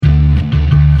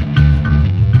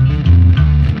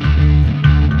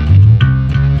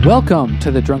Welcome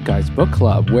to the Drunk Guys Book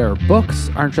Club, where books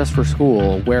aren't just for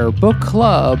school, where book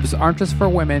clubs aren't just for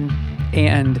women,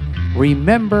 and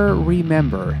remember,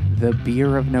 the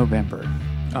beer of November.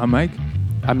 I'm Mike.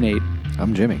 I'm Nate.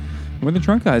 I'm Jimmy. We're the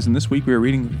Drunk Guys, and this week we are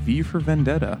reading V for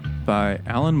Vendetta by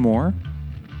Alan Moore,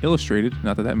 illustrated,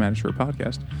 not that matters for a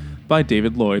podcast, by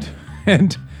David Lloyd.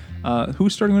 And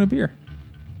who's starting with a beer?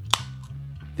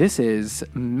 This is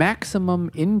Maximum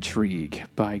Intrigue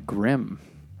by Grimm,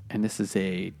 and this is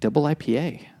a double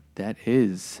IPA that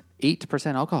is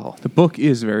 8% alcohol. The book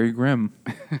is very grim.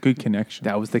 Good connection.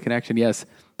 That was the connection, yes.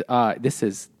 Beer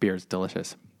is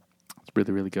delicious. It's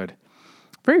really, really good.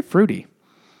 Very fruity.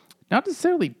 Not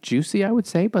necessarily juicy, I would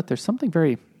say, but there's something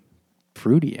very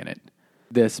fruity in it.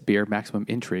 This beer, Maximum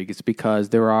Intrigue, is because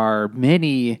there are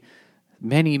many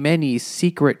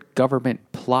secret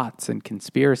government plots and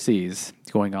conspiracies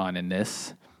going on in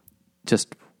this.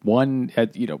 Just one,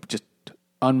 just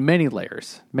on many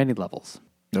layers, many levels.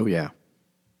 Oh, yeah.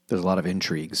 There's a lot of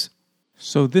intrigues.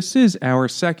 So this is our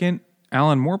second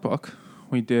Alan Moore book.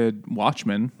 We did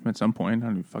Watchmen at some point. I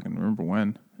don't even fucking remember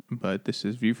when. But this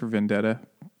is V for Vendetta.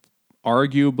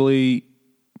 Arguably,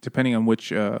 depending on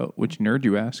which nerd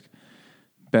you ask,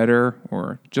 better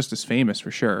or just as famous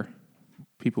for sure.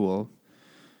 People will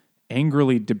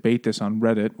angrily debate this on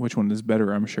Reddit, which one is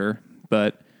better, I'm sure.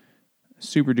 But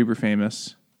super duper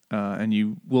famous. And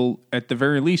you will, at the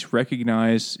very least,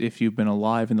 recognize, if you've been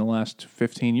alive in the last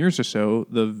 15 years or so,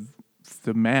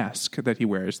 the mask that he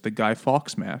wears, the Guy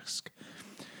Fawkes mask.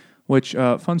 Which,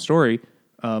 fun story,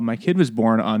 my kid was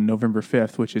born on November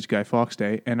 5th, which is Guy Fawkes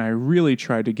Day, and I really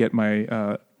tried to get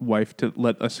my wife to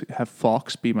let us have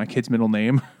Fawkes be my kid's middle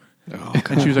name. Oh.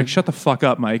 And she was like, shut the fuck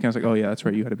up, Mike. And I was like, oh yeah, that's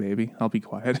right, you had a baby. I'll be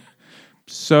quiet.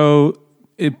 So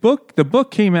the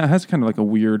book came out, has kind of like a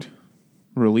weird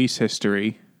release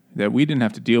history that we didn't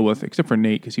have to deal with, except for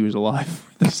Nate, because he was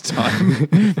alive this time.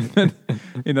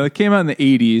 It came out in the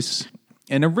 80s,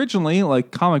 and originally,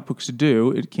 like comic books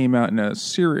do, it came out in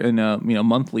a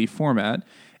monthly format.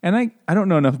 And I don't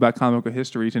know enough about comic book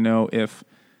history to know if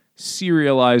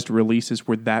serialized releases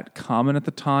were that common at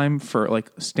the time for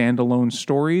like standalone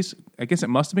stories. I guess it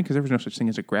must have been, because there was no such thing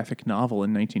as a graphic novel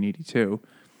in 1982.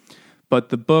 But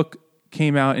the book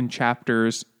came out in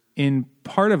chapters in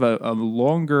part of a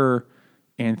longer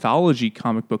anthology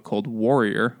comic book called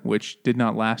Warrior, which did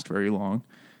not last very long.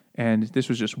 And this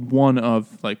was just one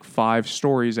of like 5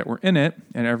 stories that were in it.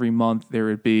 And every month there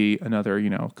would be another,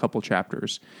 couple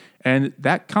chapters. And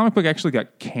that comic book actually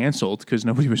got canceled because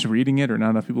nobody was reading it, or not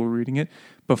enough people were reading it,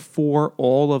 before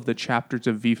all of the chapters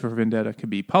of V for Vendetta could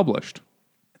be published.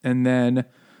 And then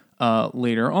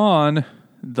later on,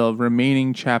 the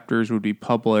remaining chapters would be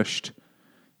published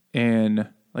in,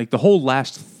 like, the whole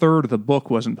last third of the book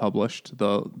wasn't published,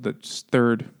 the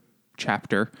third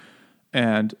chapter,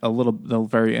 and the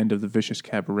very end of The Vicious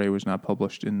Cabaret was not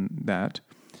published in that.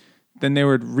 Then they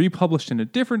were republished in a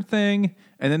different thing,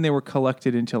 and then they were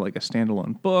collected into like a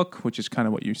standalone book, which is kind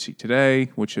of what you see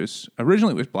today, which is,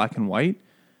 originally it was black and white,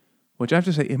 which I have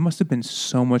to say, it must have been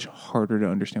so much harder to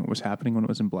understand what was happening when it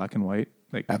was in black and white.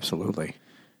 Like, absolutely.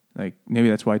 Like, maybe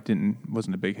that's why it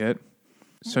wasn't a big hit.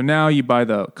 So now you buy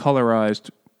the colorized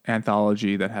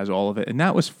anthology that has all of it, and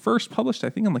that was first published, I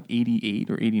think, in like 88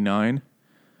 or 89,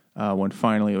 when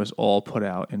finally it was all put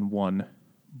out in one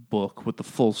book with the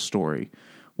full story,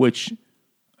 which,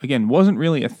 again, wasn't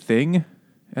really a thing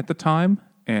at the time.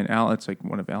 And it's like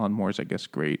one of Alan Moore's, I guess,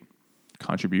 great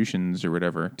contributions or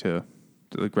whatever to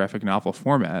the graphic novel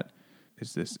format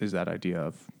is that idea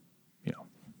of,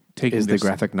 taking the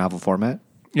graphic novel format?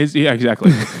 Yeah,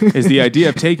 exactly. Is the idea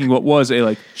of taking what was a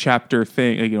like chapter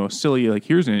thing, silly, like,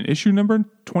 here's an issue number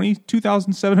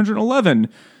 22,711,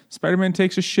 Spider-Man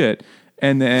takes a shit,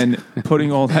 and then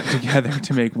putting all that together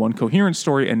to make one coherent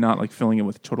story and not like filling it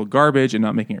with total garbage and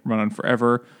not making it run on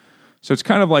forever. So it's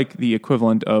kind of like the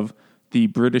equivalent of the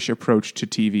British approach to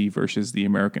TV versus the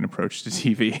American approach to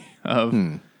TV of,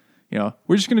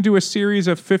 we're just going to do a series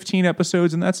of 15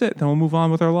 episodes and that's it. Then we'll move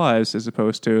on with our lives, as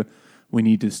opposed to, we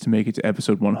need this to make it to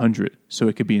episode 100 so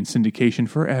it could be in syndication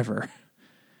forever.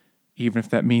 Even if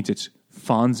that means it's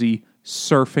Fonzie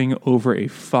surfing over a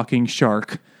fucking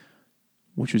shark,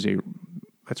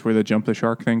 that's where the jump the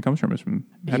shark thing comes from. It's from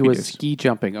Happy He was Days. ski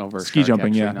jumping over Ski shark, jumping,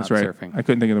 actually, yeah, not that's right. surfing. I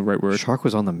couldn't think of the right word. Shark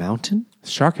was on the mountain? The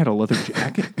shark had a leather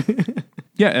jacket.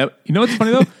 Yeah, you know what's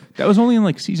funny though? That was only in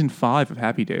like season 5 of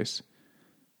Happy Days.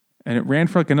 And it ran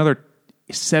for like another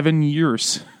 7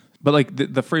 years. But like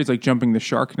the phrase like jumping the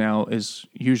shark now is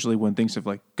usually when things have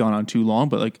like gone on too long.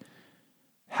 But like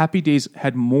Happy Days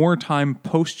had more time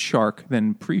post-shark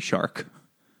than pre-shark.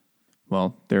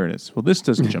 Well, there it is. Well, this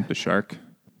doesn't jump the shark.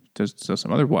 It does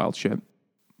some other wild shit.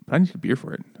 But I need a beer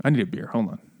for it. I need a beer. Hold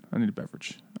on. I need a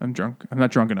beverage. I'm drunk. I'm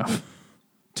not drunk enough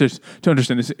to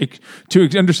understand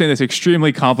this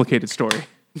extremely complicated story.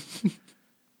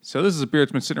 So this is a beer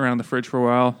that's been sitting around the fridge for a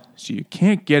while, so you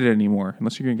can't get it anymore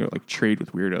unless you're going to go like trade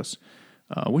with weirdos,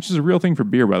 which is a real thing for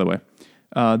beer, by the way.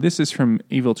 This is from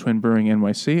Evil Twin Brewing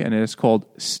NYC, and it is called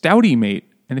Stouty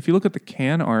Mate. And if you look at the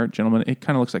can art, gentlemen, it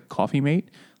kind of looks like Coffee Mate.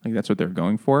 Like that's what they're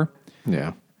going for.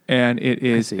 Yeah. And it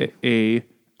is a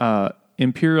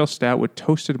imperial stout with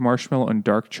toasted marshmallow and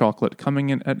dark chocolate,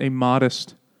 coming in at a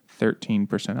modest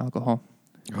 13% alcohol.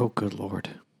 Oh, good Lord.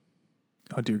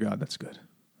 Oh, dear God, that's good.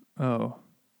 Oh,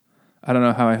 I don't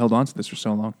know how I held on to this for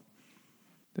so long.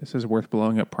 This is worth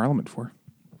blowing up Parliament for.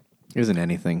 Isn't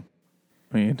anything.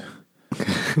 I mean,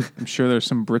 I'm sure there's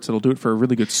some Brits that'll do it for a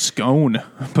really good scone,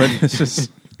 but this is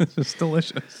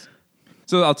delicious.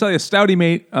 So I'll tell you, Stouty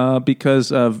Mate,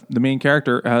 because of the main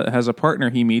character has a partner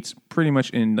he meets pretty much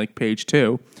in like page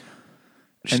 2.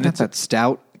 She's not that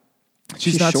stout.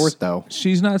 She's not short, though.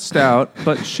 She's not stout,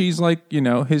 but she's like,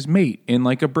 his mate in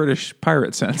like a British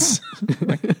pirate sense.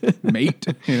 Like, mate,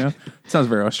 Sounds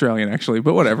very Australian, actually,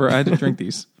 but whatever. I had to drink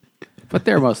these. But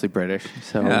they're mostly British,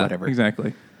 so Yeah, whatever.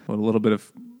 Exactly. With a little bit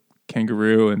of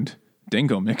kangaroo and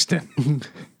dingo mixed in.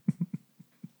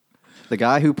 The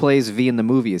guy who plays V in the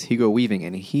movie is Hugo Weaving,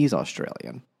 and he's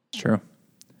Australian. True.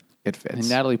 It fits. And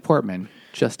Natalie Portman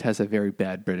just has a very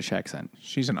bad British accent.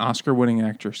 She's an Oscar-winning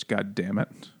actress, god damn it.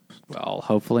 Well,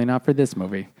 hopefully not for this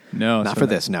movie. No. Not for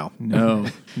this, no. No.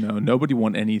 Nobody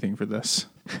won anything for this.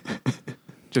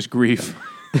 Just grief.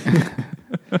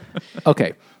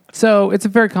 Okay, so it's a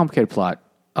very complicated plot,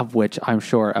 of which I'm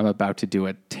sure I'm about to do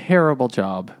a terrible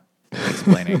job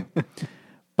explaining.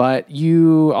 But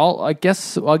I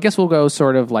guess we'll go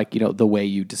sort of like, the way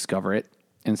you discover it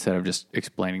instead of just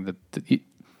explaining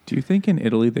Do you think in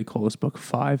Italy they call this book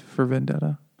 5 for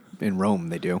Vendetta? In Rome,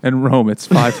 they do. In Rome, it's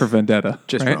 5 for Vendetta.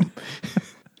 Just right? Rome.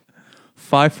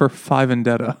 5 for 5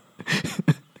 Vendetta.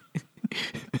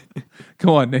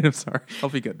 Go on, Nate. I'm sorry. I'll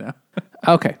be good now.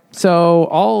 Okay, so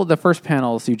all the first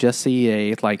panels, you just see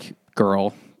a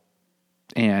girl,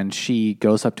 and she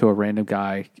goes up to a random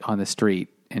guy on the street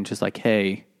and just like,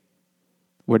 "Hey,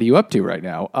 what are you up to right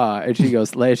now?" And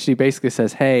she basically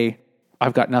says, "Hey,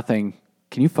 I've got nothing.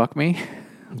 Can you fuck me?"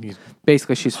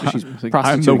 Basically, she's prostituting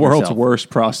I'm the world's herself. worst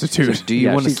prostitute. Do you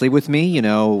want to sleep with me,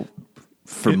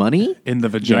 for money? In the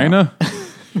vagina?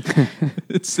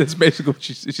 It's basically what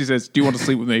she says. Do you want to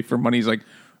sleep with me for money? He's like,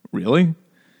 really? And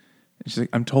she's like,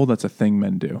 I'm told that's a thing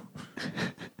men do.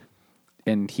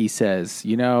 And he says,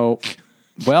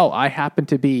 well, I happen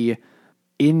to be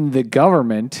in the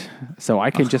government, so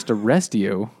I can just arrest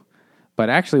you. But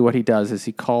actually what he does is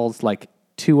he calls like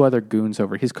 2 other goons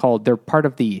over. They're part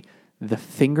of the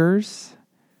Fingers.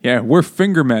 Yeah, we're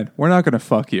finger men. We're not going to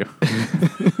fuck you.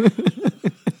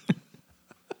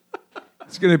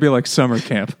 It's going to be like summer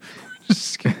camp.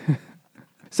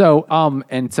 So,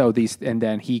 and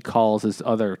then he calls his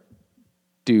other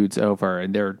dudes over,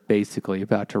 and they're basically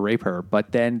about to rape her.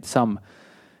 But then some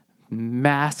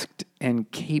masked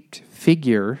and caped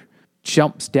figure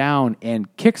jumps down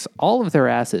and kicks all of their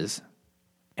asses.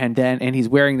 And he's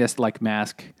wearing this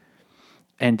mask.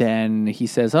 And then he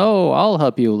says, "Oh, I'll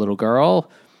help you, little girl.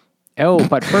 Oh,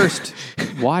 but first,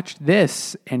 watch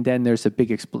this." And then there's a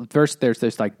big first there's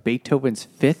this Beethoven's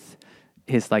Fifth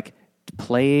is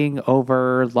playing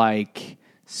over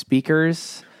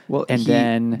speakers. Well, and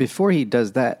then before he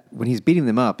does that, when he's beating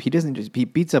them up, he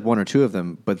beats up 1 or 2 of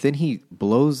them, but then he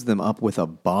blows them up with a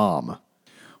bomb.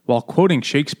 While quoting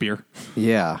Shakespeare.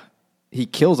 Yeah. He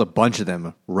kills a bunch of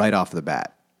them right off the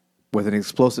bat with an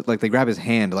explosive. They grab his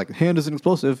hand, hand is an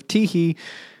explosive, tee-hee.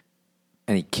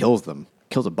 And he kills them.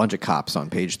 Kills a bunch of cops on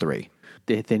page 3.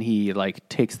 Then he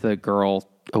takes the girl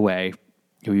away.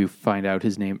 You find out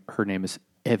her name is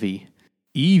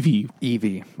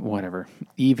Evie, whatever.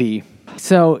 Evie.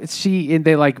 So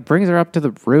they brings her up to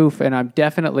the roof, and I'm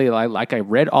definitely I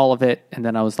read all of it, and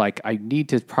then I was like, I need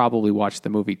to probably watch the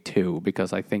movie too,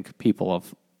 because I think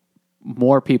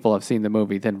more people have seen the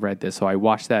movie than read this. So I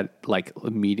watched that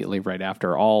immediately right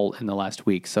after, all in the last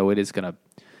week. So it is going to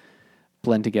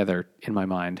blend together in my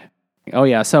mind. Oh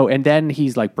yeah. So, and then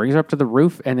he's brings her up to the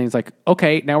roof, and then he's like,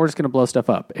 okay, now we're just going to blow stuff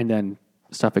up. And then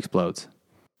stuff explodes.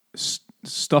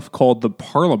 Stuff called the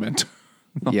Parliament.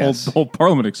 The whole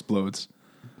Parliament explodes.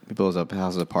 He blows up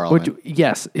Houses of Parliament.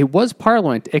 Yes, it was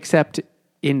Parliament, except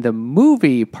in the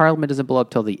movie, Parliament doesn't blow up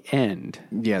till the end.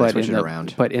 Yeah, they switch it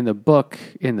around. But in the book,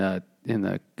 in the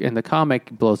comic,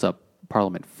 it blows up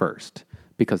Parliament first,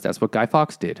 because that's what Guy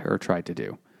Fawkes did or tried to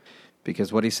do.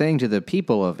 Because what he's saying to the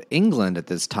people of England at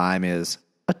this time is,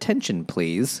 attention,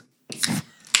 please.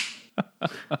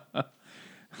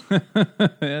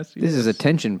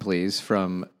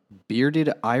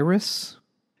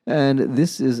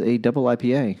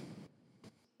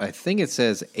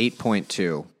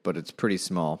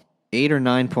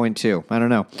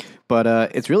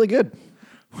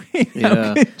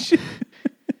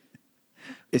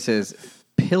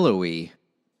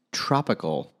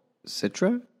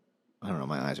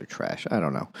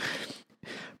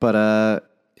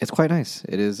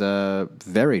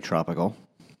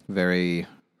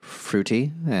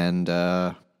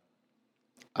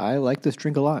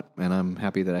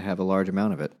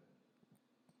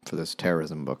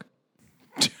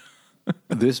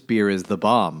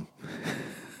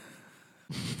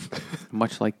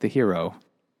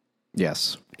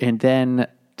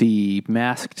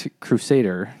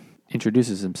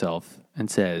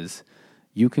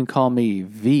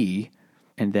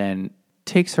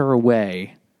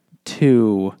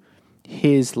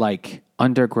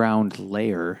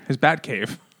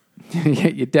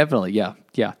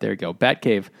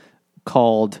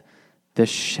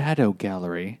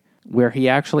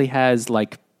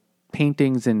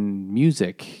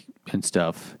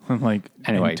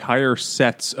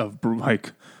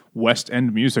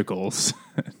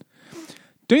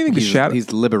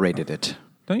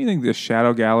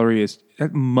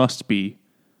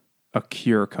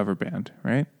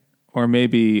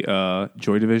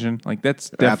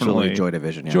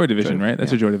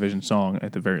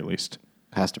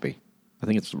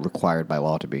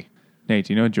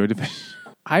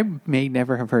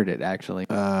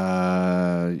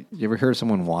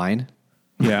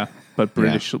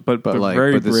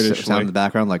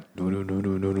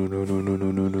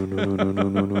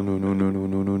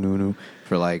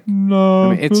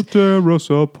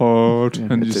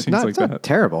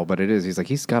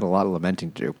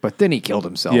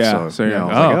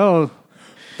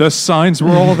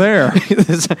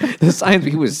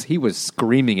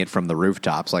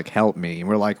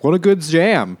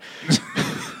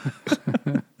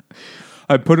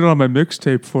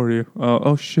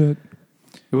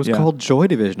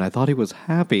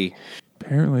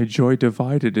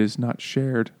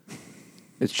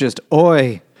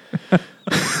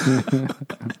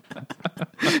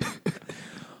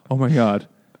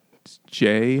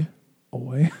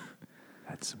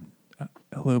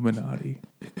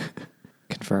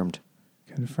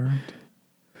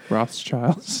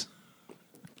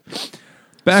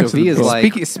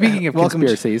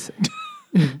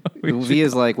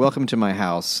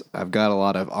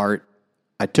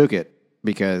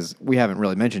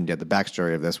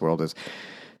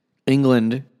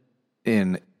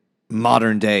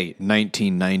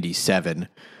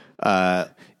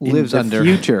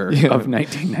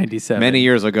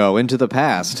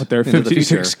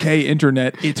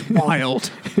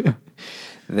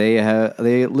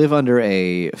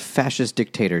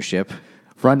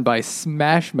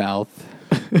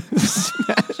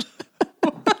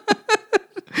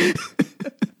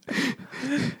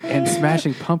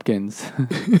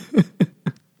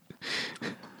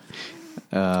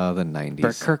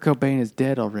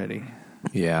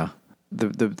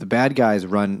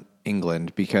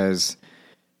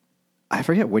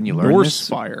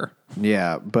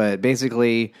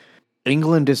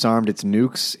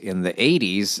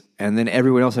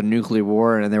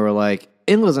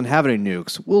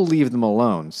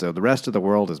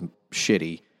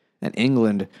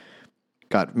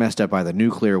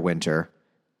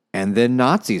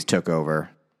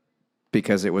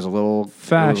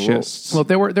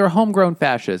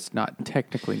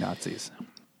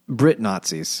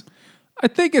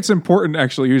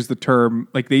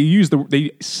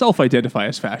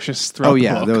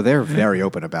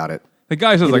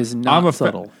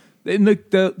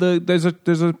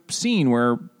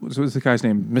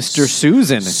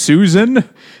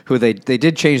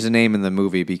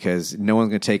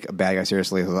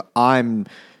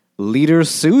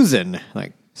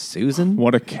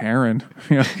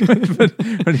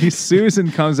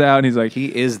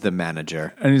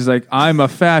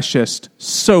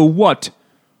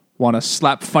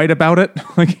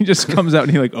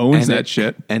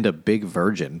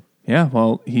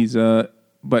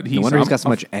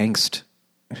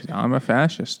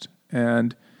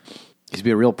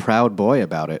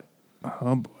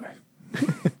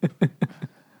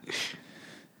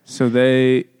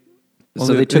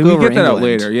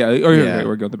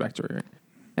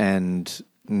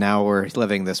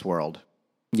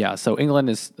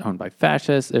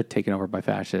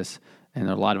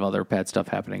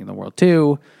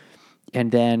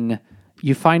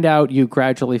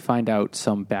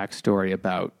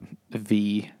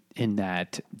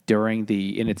 during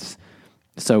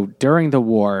during the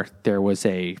war there was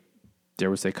a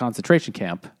concentration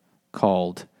camp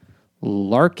called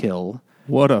Larkill.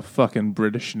 What a fucking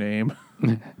British name.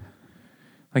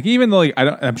 Like, even though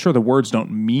I'm sure the words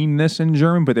don't mean this in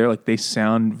German, but they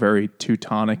sound very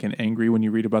Teutonic and angry when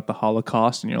you read about the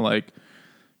Holocaust, and you're like,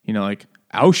 like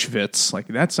Auschwitz, like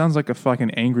that sounds like a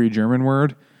fucking angry German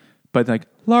word, but like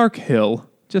Larkhill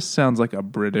just sounds like a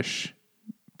British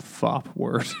fop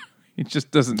word. It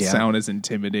just doesn't sound as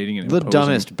intimidating and the imposing.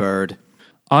 dumbest bird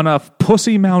On a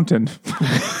pussy mountain.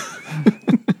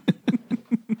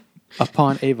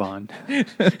 Upon Avon.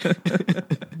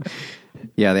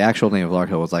 Yeah, the actual name of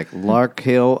Larkhill was like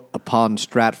Larkhill upon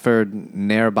Stratford,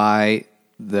 nearby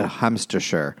the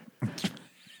Hampshire.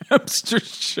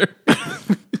 Hampshire.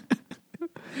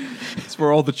 It's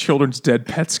where all the children's dead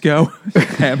pets go.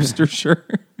 Hampshire.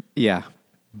 Yeah,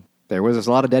 there was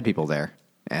a lot of dead people there,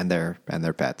 and their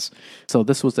pets. So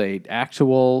this was a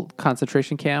actual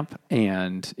concentration camp,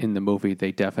 and in the movie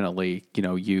they definitely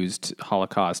used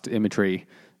Holocaust imagery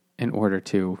in order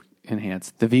to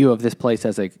enhance the view of this place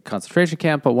as a concentration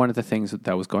camp. But one of the things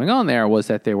that was going on there was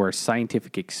that there were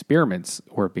scientific experiments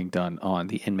were being done on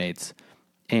the inmates.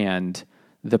 And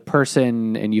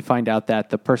you find out that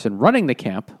the person running the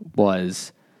camp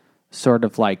was sort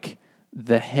of like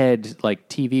the head, like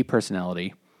TV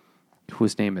personality,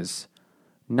 whose name is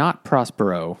not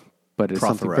Prospero, but it's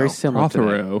something very similar to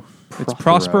Prothero. It's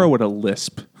Prospero with a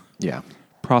lisp. Yeah.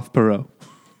 Prospero.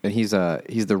 And he's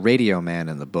the radio man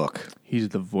in the book. He's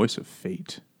the voice of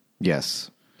fate.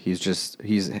 Yes. He's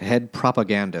head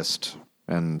propagandist,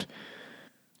 and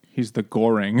he's the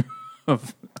Goring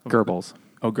of Goebbels.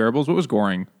 Oh, Goebbels? What was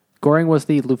Goring? Goring was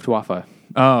the Luftwaffe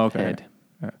Oh, okay. head.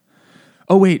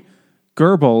 Oh, wait.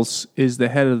 Goebbels is the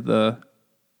head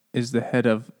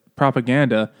of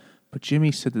propaganda, but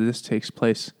Jimmy said that this takes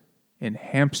place in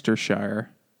Hampshire.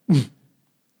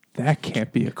 That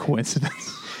can't be a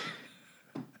coincidence.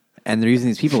 And they're using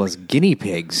these people as guinea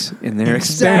pigs in their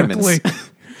experiments.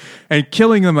 And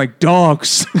killing them like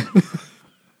dogs.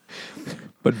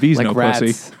 But V's Like no rats.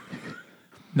 pussy.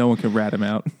 No one can rat him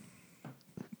out.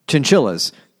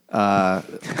 Chinchillas.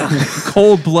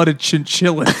 Cold-blooded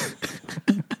chinchilla.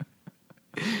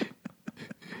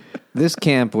 This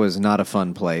camp was not a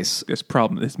fun place.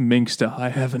 This minks to high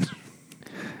heaven.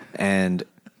 And,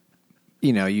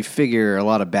 you figure a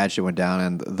lot of bad shit went down,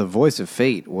 and the voice of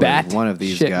fate was one of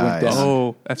these shit went guys. down.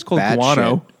 Oh, that's called Bad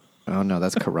guano. shit. Oh, no,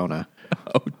 that's Corona.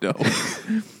 Oh, no.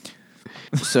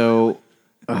 So,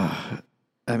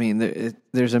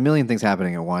 there's a million things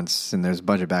happening at once, and there's a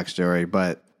bunch of backstory,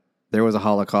 but there was a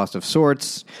Holocaust of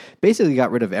sorts. Basically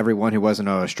got rid of everyone who wasn't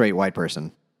a straight white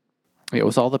person. It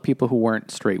was all the people who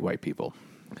weren't straight white people.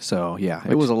 So, yeah,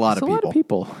 it was a lot of people. A lot of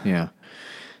people. Yeah.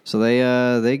 So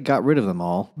they got rid of them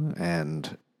all,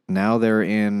 and now they're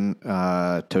in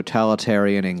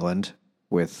totalitarian England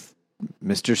with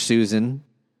Mr. Susan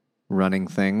running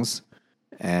things,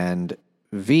 and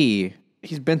V,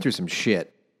 he's been through some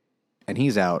shit, and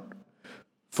he's out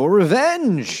for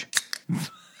revenge.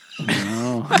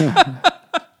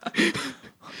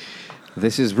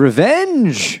 This is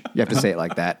revenge. You have to say it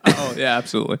like that. Oh, yeah,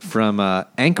 absolutely. From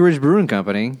Anchorage Brewing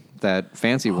Company, that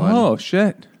fancy one. Oh,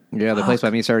 shit. Yeah, the place by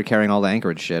me started carrying all the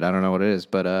Anchorage shit. I don't know what it is,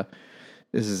 but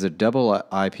this is a double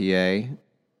IPA,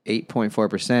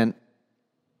 8.4%.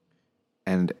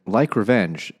 And like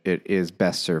Revenge, it is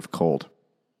best served cold.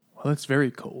 Well, it's very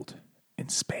cold. In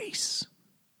space.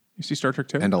 You see Star Trek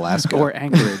 2? And Alaska. Or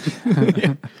Anchorage.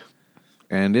 Yeah.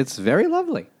 And it's very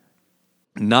lovely.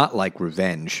 Not like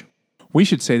Revenge. We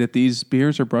should say that these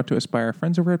beers are brought to us by our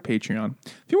friends over at Patreon.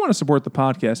 If you want to support the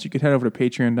podcast, you could head over to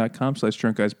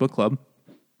patreon.com/drunkguysbookclub.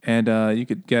 And you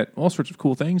could get all sorts of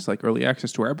cool things like early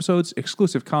access to our episodes,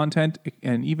 exclusive content,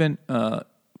 and even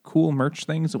cool merch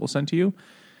things that we'll send to you.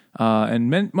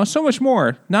 And so much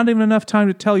more. Not even enough time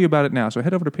to tell you about it now. So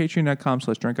head over to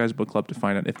patreon.com/drunkguysbookclub to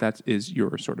find out if that is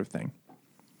your sort of thing.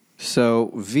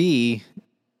 So V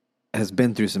has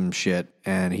been through some shit,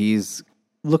 and he's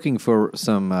looking for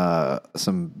some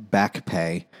back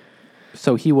pay.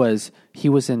 So he was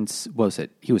in, what was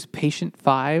it? He was patient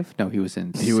 5? No, he was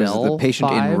in He was the patient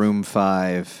 5? in room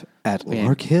 5 at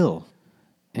Larkhill.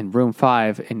 In room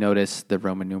 5, and notice the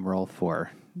Roman numeral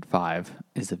for 5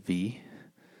 is a V.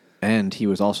 And he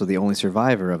was also the only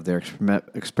survivor of their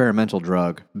experimental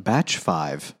drug, Batch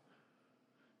 5,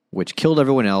 which killed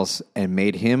everyone else and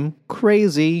made him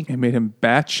crazy. It made him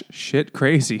batch shit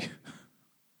crazy.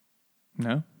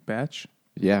 No? Batch?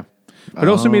 Yeah. But it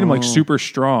also made him like super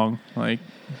strong. Like,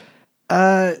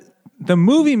 the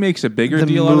movie makes a bigger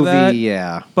deal out of that.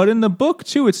 Yeah. But in the book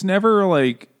too, it's never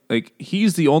like like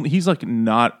he's like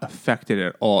not affected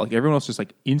at all. Like everyone else just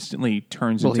like instantly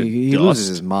turns into he dust. loses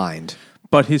his mind.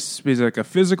 But he's like a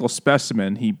physical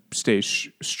specimen. He stays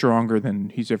stronger than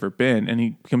he's ever been, and he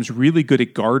becomes really good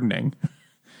at gardening.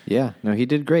 Yeah, no, he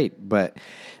did great. But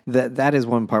that is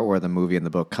one part where the movie and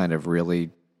the book kind of really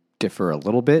differ a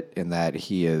little bit in that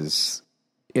he is,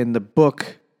 in the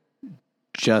book,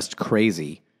 just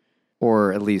crazy.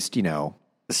 Or at least,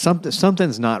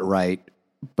 something's not right,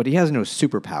 but he has no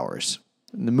superpowers.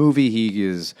 In the movie, he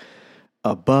is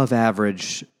above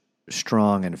average,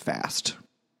 strong, and fast.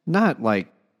 Not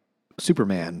like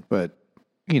Superman, but,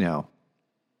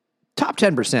 top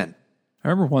 10%. I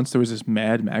remember once there was this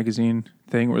Mad magazine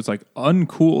thing where it's like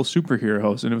uncool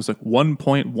superheroes, and it was like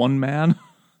 1.1 man.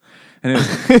 And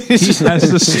he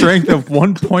has the strength of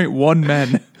 1.1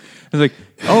 men. It's like,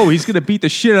 oh, he's going to beat the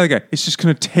shit out of the guy. It's just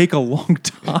going to take a long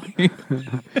time.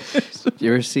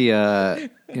 You ever see,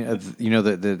 the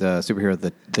superhero,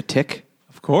 the Tick?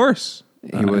 Of course.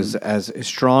 He was as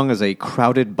strong as a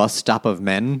crowded bus stop of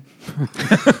men.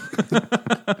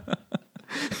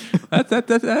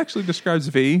 That actually describes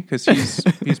V, because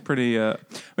he's pretty. I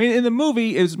mean, in the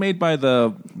movie, it was made by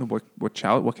the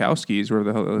Wachowskis. Or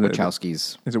the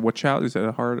Wachowskis. Is it Wachow? Is it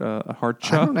a hard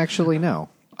ch? I don't actually know.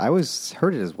 I always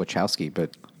heard it as Wachowski,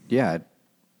 but yeah,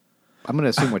 I'm going to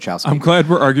assume Wachowski. I'm glad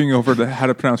we're arguing over how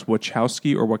to pronounce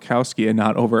Wachowski or Wachowski, and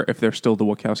not over if they're still the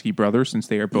Wachowski brothers, since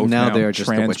they are both now they are just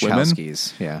the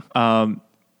Wachowskis. Women. Yeah.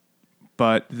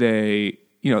 But they,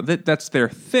 that's their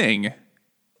thing,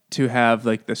 to have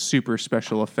like the super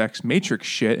special effects Matrix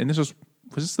shit. And was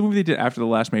this the movie they did after the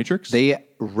last Matrix? They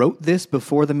wrote this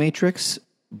before the Matrix,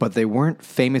 but they weren't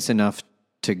famous enough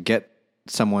to get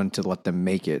someone to let them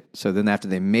make it. So then after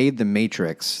they made the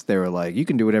Matrix, they were like, you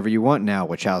can do whatever you want now,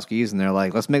 Wachowskis. And they're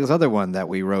like, let's make this other one that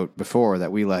we wrote before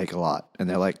that we like a lot. And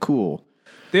they're like, cool.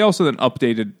 They also then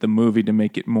updated the movie to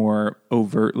make it more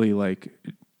overtly like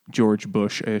George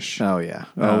Bush-ish. Oh, yeah.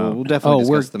 We'll definitely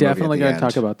discuss the movie definitely going to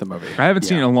talk about the movie. I haven't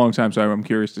seen it in a long time, so I'm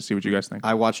curious to see what you guys think.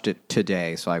 I watched it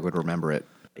today, so I would remember it.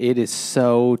 It is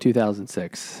so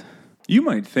 2006. You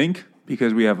might think,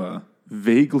 because we have a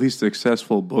vaguely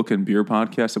successful book and beer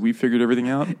podcast, that we figured everything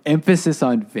out. Emphasis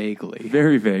on vaguely.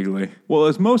 Very vaguely. Well,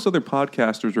 as most other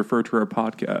podcasters refer to our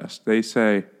podcast, they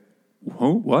say,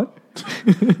 whoa, what?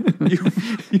 you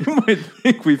might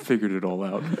think we figured it all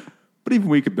out. But even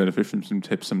we could benefit from some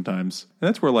tips sometimes. And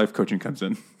that's where life coaching comes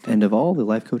in. And of all the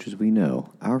life coaches we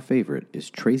know, our favorite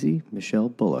is Tracy Michelle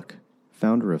Bullock,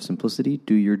 founder of Simplicity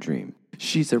Do Your Dream.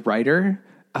 She's a writer,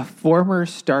 a former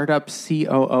startup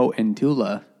COO and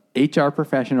doula, HR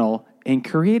professional, and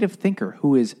creative thinker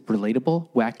who is relatable,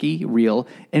 wacky, real,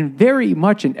 and very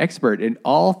much an expert in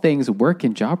all things work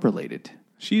and job related.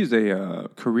 She is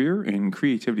a career and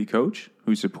creativity coach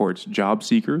who supports job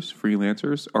seekers,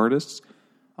 freelancers, artists,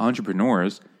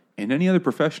 entrepreneurs, and any other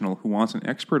professional who wants an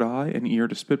expert eye and ear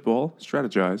to spitball,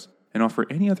 strategize, and offer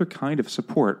any other kind of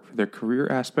support for their career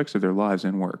aspects of their lives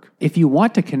and work. If you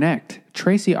want to connect,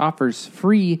 Tracy offers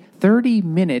free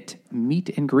 30-minute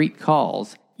meet and greet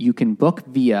calls. You can book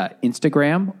via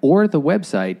Instagram or the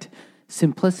website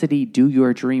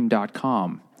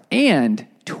simplicitydoyourdream.com. And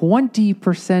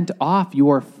 20% off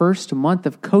your first month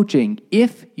of coaching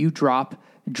if you drop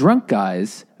Drunk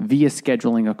Guys via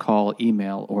scheduling a call,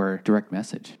 email, or direct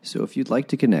message. So if you'd like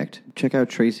to connect, check out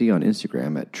Tracy on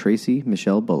Instagram at Tracy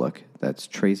Michelle Bullock. That's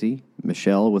Tracy,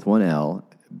 Michelle with one L,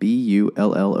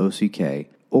 Bullock.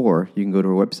 Or you can go to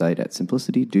her website at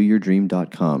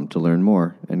simplicitydoyourdream.com to learn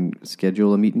more and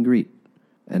schedule a meet and greet.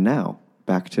 And now,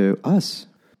 back to us.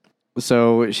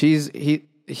 So through a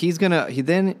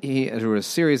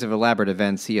series of elaborate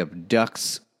events, he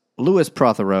abducts Louis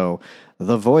Prothero,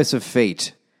 the voice of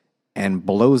fate, and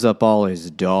blows up all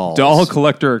his dolls. Doll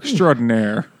collector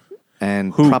extraordinaire.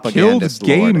 And who killed propagandist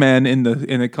gay lord. men in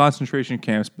the concentration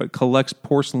camps, but collects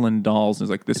porcelain dolls. It's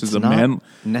like, this is a not man.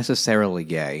 necessarily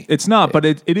gay. It's not, but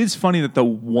it is funny that the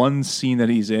one scene that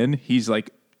he's in, he's like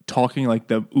talking like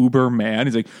the uber man.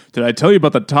 He's like, did I tell you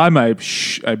about the time I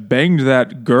banged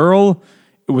that girl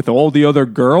with all the other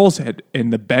girls in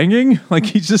the banging? Like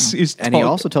he's and he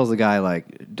also tells the guy,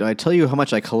 like, did I tell you how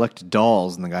much I collect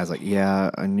dolls? And the guy's like, yeah,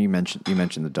 and you mentioned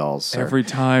the dolls, sir. Every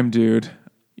time, dude.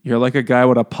 You're like a guy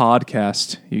with a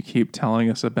podcast. You keep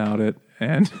telling us about it,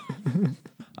 and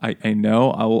I know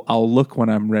I'll look when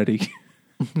I'm ready.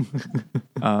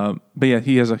 But yeah,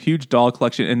 he has a huge doll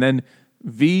collection, and then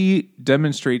V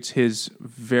demonstrates his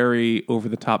very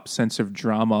over-the-top sense of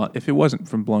drama. If it wasn't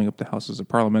from blowing up the Houses of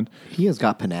Parliament, He has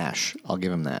got panache. I'll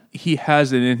give him that. he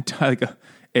has an entire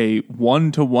a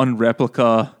 1-to-1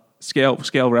 replica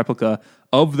scale replica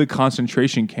of the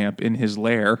concentration camp in his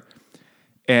lair.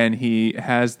 and he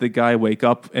has the guy wake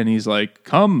up, and he's like,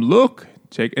 "Come look,"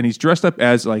 and he's dressed up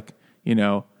as like,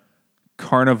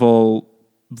 carnival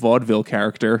vaudeville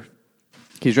character.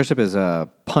 He's dressed up as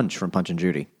Punch from Punch and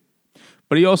Judy.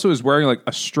 But he also is wearing like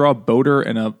a straw boater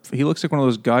and he looks like one of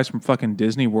those guys from fucking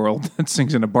Disney World that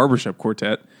sings in a barbershop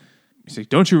quartet. He's like,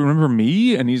 "Don't you remember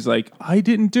me?" And he's like, "I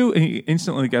didn't do it." And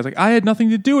instantly the guy's like, "I had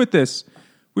nothing to do with this.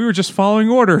 We were just following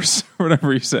orders," or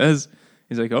whatever he says.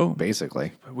 He's like, "Oh,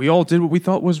 Basically. we all did what we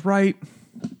thought was right.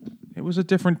 It was a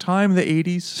different time, the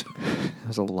 80s.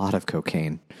 There's a lot of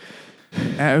cocaine.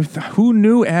 Who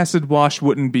knew acid wash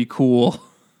wouldn't be cool?"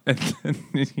 And then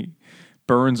he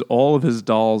burns all of his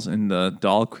dolls in the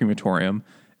doll crematorium,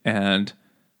 and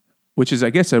which is, I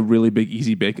guess, a really big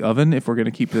easy bake oven if we're going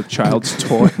to keep the child's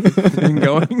toy thing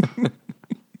going.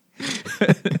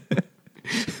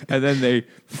 And then they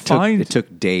find It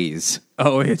took days.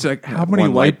 Oh, it's like how many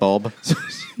One light bulb.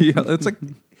 Yeah,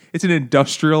 it's an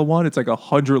industrial one. It's like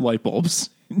 100 light bulbs.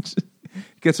 It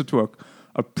gets up to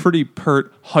a pretty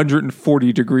pert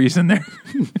 140 degrees in there.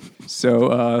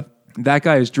 So that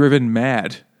guy is driven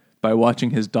mad by watching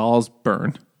his dolls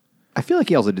burn. I feel like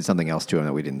he also did something else to him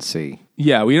that we didn't see.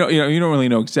 Yeah, you don't really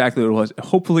know exactly what it was.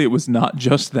 Hopefully, it was not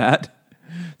just that.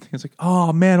 It's like,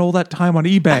 oh man, all that time on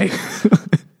eBay.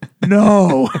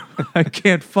 No, I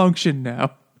can't function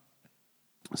now.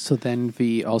 So then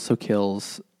V also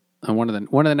kills one of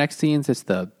the next scenes. It's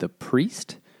the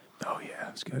priest. Oh yeah,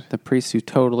 that's good. The priest who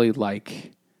totally it's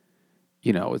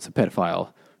a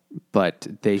pedophile, but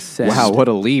they send Wow, what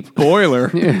a leap.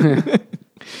 Spoiler.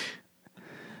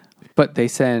 But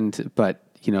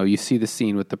you see the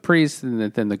scene with the priest, and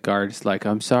then the guard's like,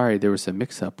 "I'm sorry, there was a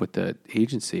mix-up with the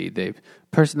agency. The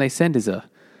person they send is a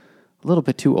little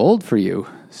bit too old for you,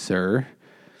 sir."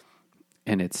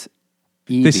 And it's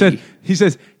Evie. He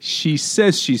says she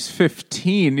says she's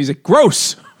 15. He's like,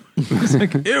 gross. He's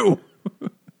like, ew.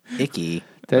 Icky.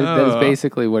 That is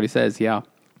basically what he says, yeah.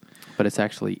 But it's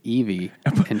actually Evie,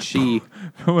 and she...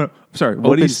 Sorry,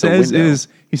 what he opens the says window. is,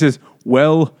 he says,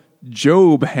 "Well,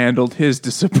 Job handled his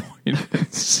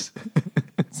disappointments."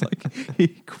 It's like he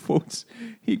quotes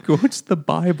the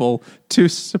Bible to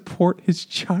support his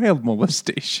child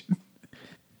molestation.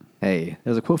 Hey,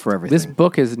 there's a quote for everything. This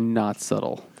book is not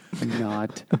subtle.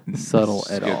 Not subtle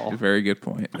at all. Very good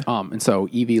point. And so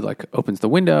Evie opens the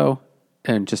window,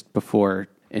 and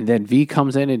and then V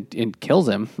comes in and kills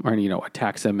him, or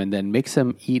attacks him, and then makes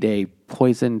him eat a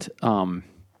poisoned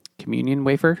communion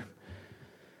wafer,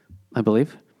 I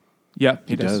believe. Yeah,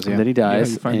 he does. And then he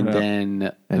dies, Yeah, and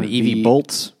then Evie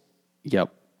bolts.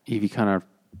 Yep, Evie kind of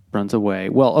runs away.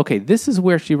 Well, okay, this is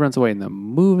where she runs away in the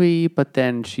movie, but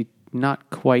then she not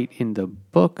quite in the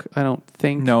book, I don't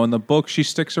think. No, in the book, she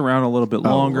sticks around a little bit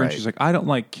longer, and right. she's like, "I don't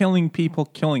like killing people.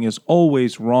 Killing is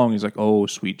always wrong." He's like, "Oh,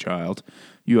 sweet child,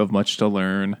 you have much to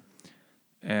learn."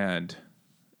 And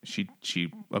she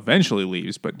eventually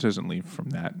leaves, but doesn't leave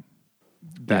from that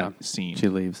scene. She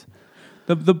leaves.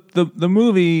 The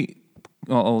movie,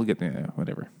 I'll get there,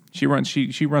 whatever. She runs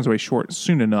away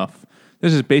soon enough.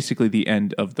 This is basically the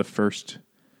end of the first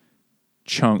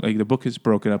chunk. Like, the book is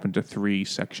broken up into 3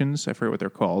 sections. I forget what they're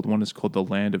called. One is called The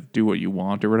Land of Do What You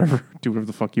Want, or whatever. Do whatever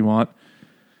the fuck you want.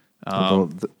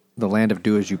 The land of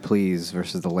do as you please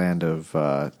versus the land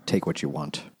of take what you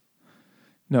want.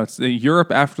 No, it's the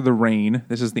Europe After the Rain.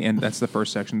 This is the end. That's the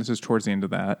first section. This is towards the end of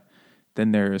that.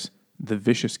 Then there's The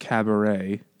Vicious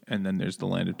Cabaret, and then there's The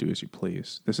Land of Do As You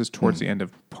Please. This is towards the end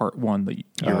of part 1, the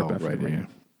Europe After the Rain. Yeah.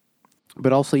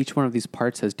 But also each one of these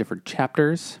parts has different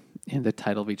chapters, and the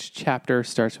title of each chapter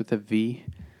starts with a V.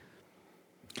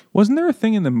 Wasn't there a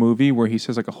thing in the movie where he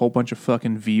says like a whole bunch of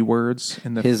fucking V words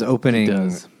in the His opening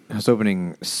does. his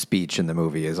opening speech in the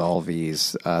movie is all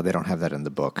V's. They don't have that in the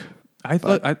book. I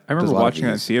thought I there's remember a lot of watching that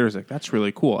in V's. theaters. Like, that's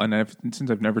really cool. And since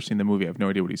I've never seen the movie, I have no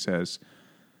idea what he says.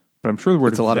 But I'm sure the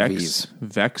word It's a lot of vex, V's.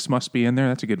 vex must be in there.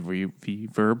 That's a good V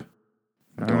verb.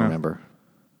 I don't remember.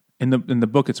 In the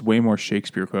book, it's way more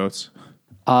Shakespeare quotes.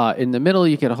 In the middle,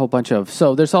 you get a whole bunch of...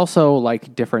 So there's also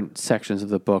different sections of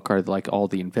the book are all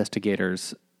the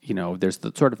investigators. There's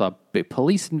the sort of a big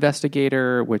police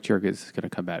investigator, which is going to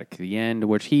come back at the end,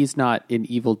 which he's not an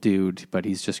evil dude, but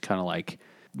he's just kind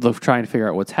of trying to figure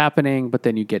out what's happening. But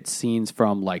then you get scenes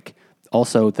from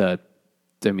also the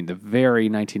very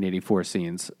 1984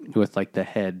 scenes with the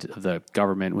head of the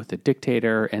government with the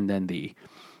dictator, and then the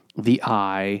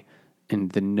eye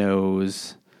and the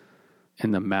nose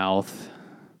and the mouth.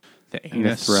 The And the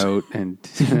anus. throat and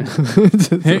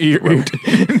There's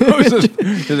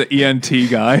an ENT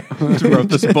guy who wrote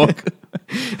this book.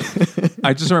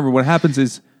 I just remember what happens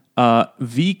is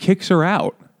V kicks her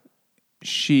out,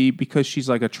 because she's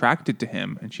like attracted to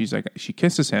him, and she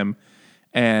kisses him,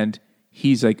 and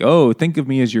he's like, "Oh, think of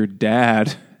me as your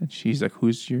dad." And she's like,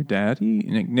 "Who's your daddy?"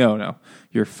 And like, no,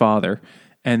 your father.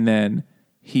 And then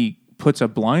he puts a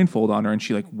blindfold on her, and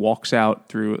she like walks out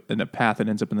through in a path and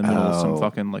ends up in the middle of some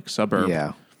fucking like suburb.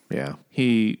 Yeah.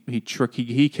 He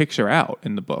kicks her out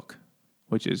in the book,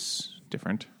 which is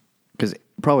different. Because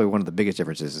probably one of the biggest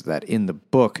differences is that in the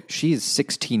book, she is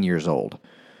 16 years old.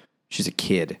 She's a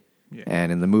kid. Yeah.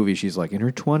 And in the movie, she's like in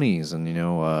her 20s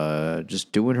and,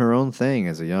 just doing her own thing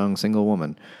as a young single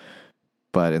woman.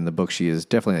 But in the book, she is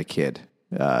definitely a kid.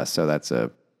 So that's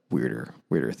a weirder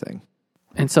thing.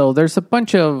 And so there's a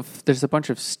bunch of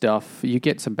stuff. You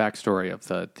get some backstory of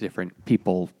the different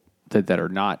people that are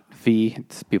not V.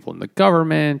 It's people in the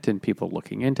government and people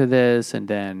looking into this, and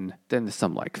then there's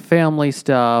some like family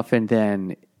stuff, and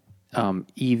then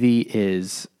Evie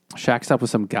shacks up with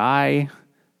some guy,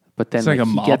 but then it's like a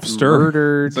he mobster. gets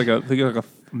murdered. It's like a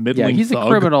middling. Yeah, he's thug. a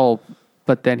criminal,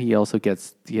 but then he also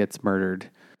gets murdered.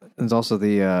 There's also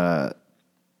the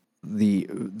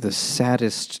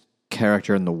saddest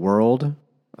character in the world,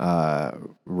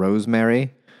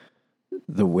 Rosemary,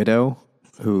 the widow,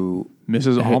 who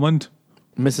Mrs. Almond.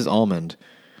 Mrs. Almond,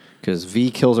 because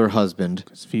V kills her husband.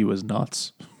 Because V was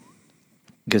nuts.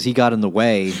 Because he got in the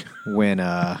way when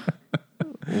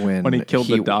he killed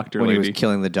the doctor when lady. he was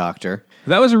killing the doctor.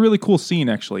 That was a really cool scene,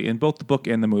 actually, in both the book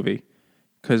and the movie.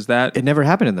 Because it never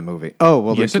happened in the movie. Oh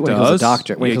well, yes, when it he kills does. the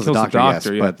doctor. When he kills the doctor, yes,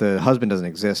 yeah. but the husband doesn't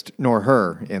exist, nor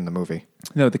her in the movie.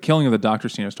 No, the killing of the doctor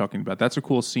scene I was talking about. That's a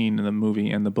cool scene in the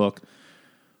movie and the book,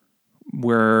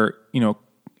 where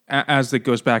as it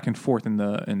goes back and forth in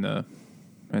the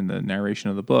narration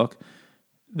of the book,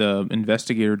 the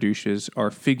investigator douches are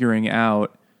figuring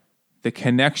out the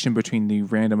connection between the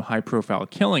random high-profile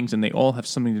killings, and they all have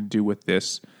something to do with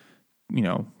this,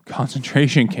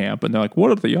 concentration camp. And they're like, "What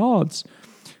are the odds?"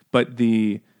 But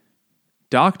the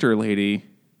doctor lady,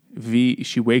 V,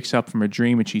 she wakes up from a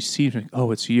dream and she sees, like,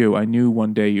 "Oh, it's you. I knew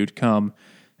one day you'd come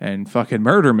and fucking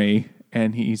murder me."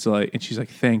 And she's like,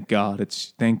 "Thank God.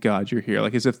 Thank God you're here."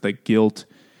 Like as if the guilt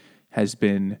has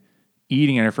been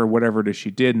eating at her for whatever it is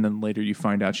she did. And then later you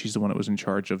find out she's the one that was in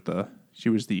charge of she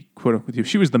was the quote unquote,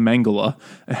 she was the Mangala,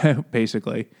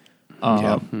 basically.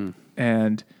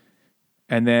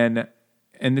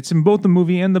 And it's in both the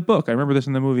movie and the book. I remember this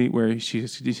in the movie where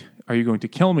she's, "Are you going to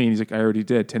kill me?" And he's like, "I already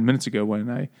did 10 minutes ago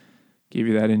when I gave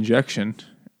you that injection."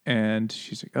 And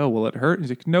she's like, "Oh, will it hurt?" And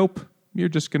he's like, "Nope, you're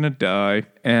just going to die."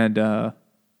 And,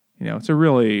 it's a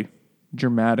really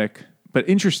dramatic but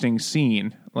interesting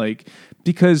scene. Like,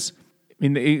 because,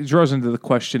 it draws into the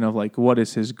question of, like, what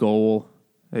is his goal?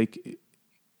 Like,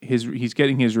 he's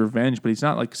getting his revenge, but he's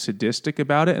not, like, sadistic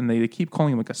about it. And they keep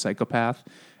calling him, like, a psychopath.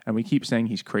 And we keep saying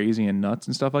he's crazy and nuts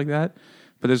and stuff like that.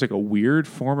 But there's like a weird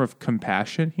form of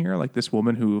compassion here. Like this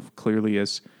woman who clearly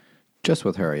is just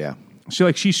with her. Yeah.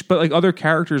 But like other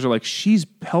characters are like, she's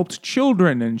helped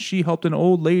children and she helped an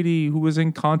old lady who was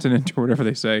incontinent or whatever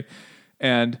they say.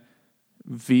 And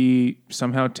V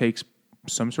somehow takes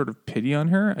some sort of pity on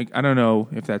her. I don't know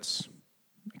if that's,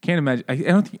 I can't imagine. I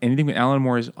don't think anything with Alan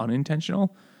Moore is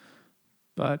unintentional,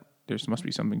 but there must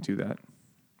be something to that.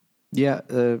 Yeah,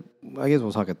 I guess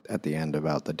we'll talk at the end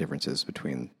about the differences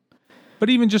between. But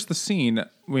even just the scene,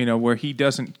 where he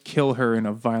doesn't kill her in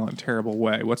a violent, terrible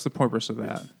way. What's the purpose of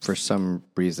that? For some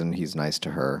reason, he's nice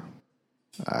to her.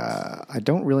 I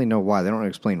don't really know why. They don't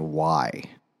explain why.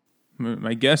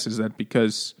 My guess is that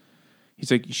because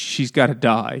he's like, she's got to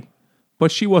die,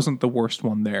 but she wasn't the worst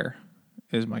one there,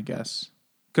 is my guess.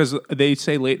 Because they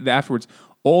say afterwards,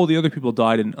 all the other people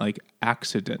died in like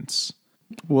accidents.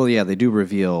 Well, yeah, they do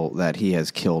reveal that he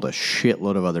has killed a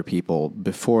shitload of other people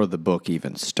before the book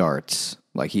even starts.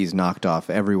 Like, he's knocked off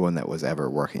everyone that was ever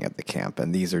working at the camp,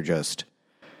 and these are just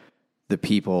the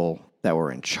people that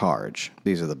were in charge.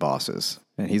 These are the bosses.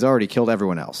 And he's already killed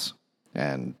everyone else.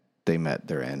 And they met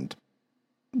their end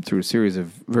through a series of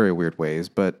very weird ways.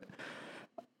 But,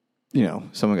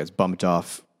 someone gets bumped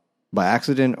off by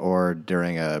accident or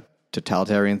during a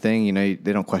totalitarian thing,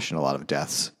 they don't question a lot of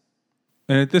deaths.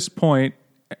 And at this point,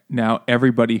 now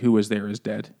everybody who was there is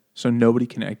dead. So nobody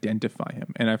can identify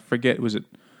him. And I forget, was it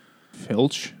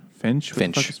Finch?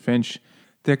 Finch.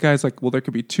 That guy's like, well, there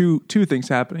could be two things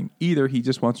happening. Either he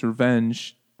just wants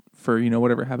revenge for,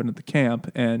 whatever happened at the camp.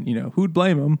 And, who'd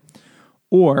blame him?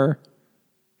 Or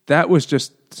that was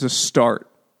just the start.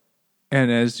 And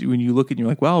when you look at it, you're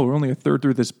like, well, we're only a third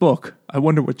through this book. I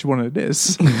wonder which one it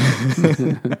is.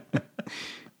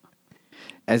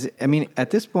 At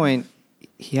this point,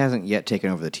 he hasn't yet taken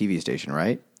over the TV station,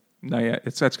 right? Not yet.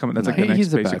 That's coming. That's like the next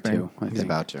he's basic about thing. to. He's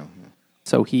about to.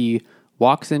 So he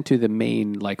walks into the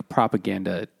main like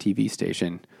propaganda TV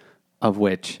station, of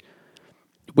which,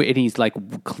 and he's like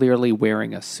clearly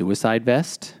wearing a suicide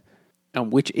vest,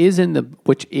 which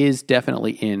is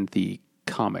definitely in the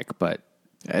comic, but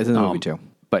It's in the movie too.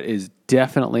 but is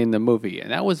definitely in the movie,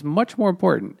 and that was much more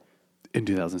important in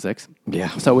 2006. Yeah.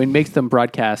 So it makes them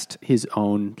broadcast his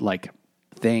own like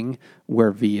thing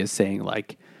where V is saying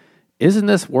like, "Isn't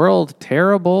this world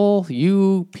terrible?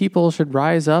 You people should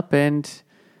rise up and,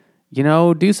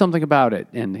 do something about it."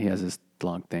 And he has this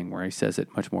long thing where he says it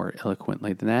much more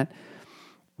eloquently than that,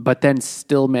 but then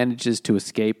still manages to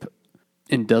escape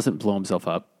and doesn't blow himself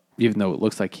up, even though it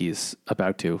looks like he's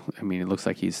about to. I mean, it looks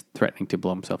like he's threatening to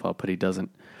blow himself up, but he doesn't.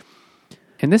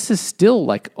 And this is still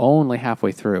like only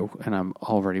halfway through, and I'm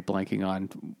already blanking on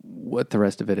what the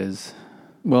rest of it is.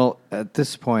 Well, at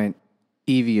this point,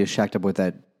 Evie is shacked up with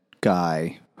that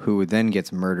guy who then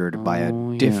gets murdered by a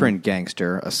different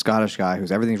gangster, a Scottish guy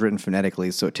whose everything's written phonetically,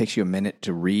 so it takes you a minute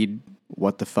to read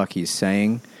what the fuck he's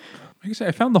saying. Like I said,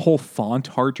 I found the whole font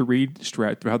hard to read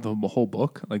throughout the whole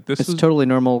book. Like this It's is totally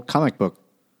normal comic book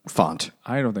font.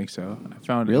 I don't think so. I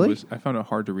found Really? I found it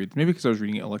hard to read. Maybe because I was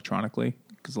reading it electronically.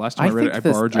 Because last time I read it, I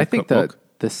borrowed your I think book.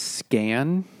 the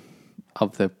scan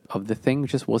of the thing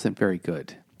just wasn't very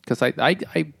good, because I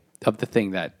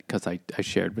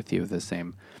shared with you the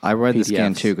same. I read the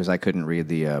scan PDFs. too because I couldn't read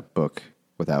the book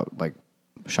without like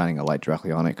shining a light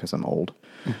directly on it because I'm old.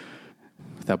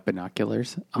 Without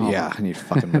binoculars. Yeah, I need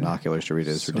fucking binoculars to read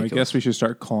it. It's So ridiculous. I guess we should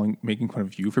start making fun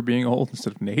of you for being old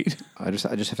instead of Nate. I just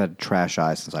have had trash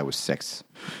eyes since I was 6.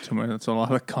 That's a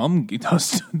lot of cum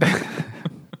dust.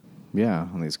 Yeah,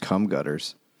 on these cum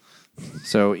gutters.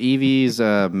 So Evie's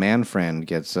man friend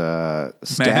gets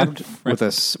stabbed with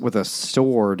a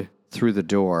sword through the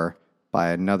door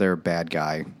by another bad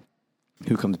guy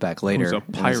who comes back later. Who's a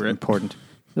and is pirate. Important,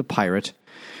 the pirate,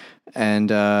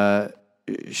 and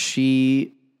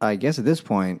she, I guess, at this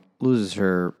point loses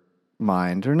her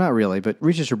mind, or not really, but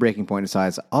reaches her breaking point and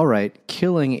decides, all right,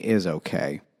 killing is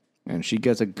okay, and she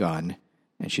gets a gun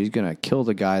and she's gonna kill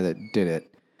the guy that did it.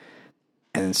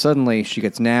 And then suddenly she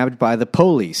gets nabbed by the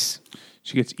police.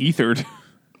 She gets ethered.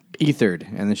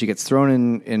 And then she gets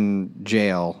thrown in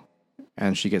jail,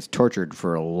 and she gets tortured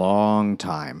for a long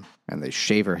time, and they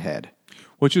shave her head.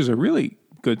 Which is a really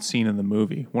good scene in the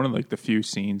movie. One of like the few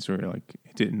scenes where like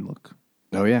it didn't look.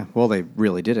 Oh, yeah. Well, they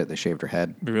really did it. They shaved her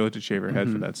head. They really did shave her head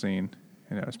for that scene,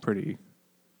 and that was pretty.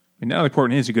 I mean, Natalie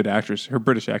Portman is a good actress. Her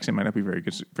British accent might not be very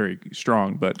good, very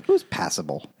strong, but It was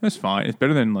passable. it's fine. It's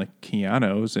better than like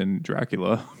Keanu's and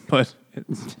Dracula, but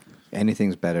it's,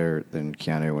 Anything's better than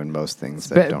Keanu in most things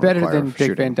that don't better require than Dick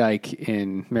shooting. Van Dyke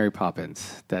in Mary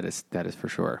Poppins. That is for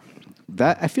sure.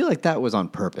 That I feel like that was on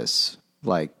purpose.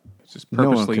 Like, it's just no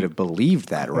one purposely could have believed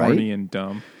that, corny right? and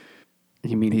dumb.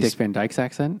 You mean Dick Van Dyke's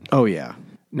accent? Oh, yeah.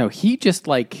 No, he just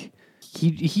like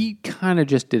he kind of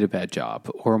just did a bad job,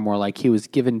 or more like he was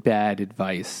given bad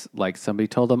advice. Like somebody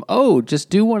told him, "Oh, just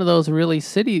do one of those really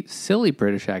silly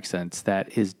British accents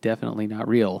that is definitely not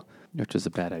real," which is a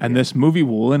bad idea. And this movie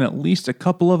will win at least a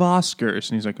couple of Oscars.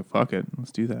 And he's like, fuck it,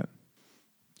 let's do that.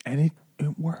 And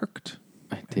it worked.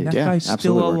 I did. And that Yeah, guy's still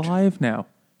absolutely worked. alive now.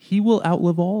 He will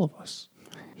outlive all of us.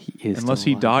 He is Unless still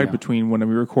he alive, died yeah. between when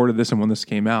we recorded this and when this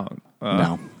came out.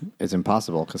 No, it's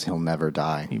impossible because he'll never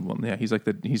die. He will, yeah, he's like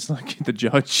the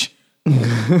judge.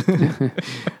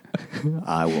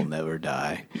 I will never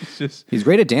die. He's He's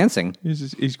great at dancing.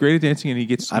 great at dancing, and he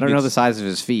gets. I don't know the size of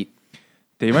his feet.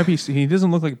 They might be. He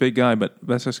doesn't look like a big guy, but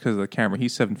that's just because of the camera.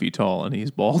 He's 7 feet tall, and he's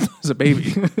bald as a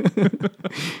baby.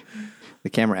 The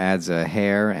camera adds a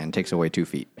hair and takes away 2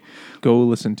 feet. Go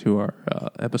listen to our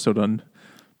episode on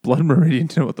Blood Meridian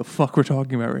to know what the fuck we're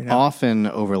talking about right now. Often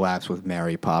overlaps with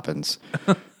Mary Poppins.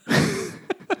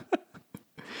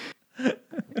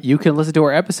 You can listen to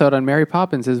our episode on Mary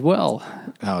Poppins as well.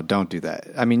 Oh, don't do that.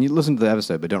 I mean, you listen to the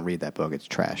episode, but don't read that book. It's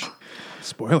trash.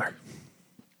 Spoiler.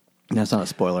 That's not a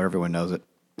spoiler. Everyone knows it.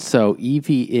 So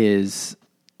Evie is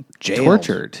Jailed.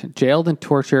 jailed and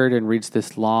tortured, and reads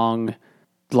this long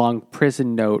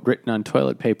prison note written on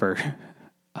toilet paper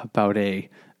about a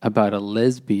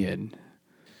lesbian.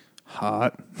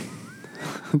 Hot.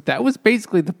 That was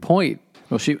basically the point.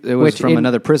 Well, it was Which from in-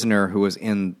 another prisoner who was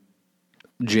in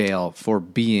jail for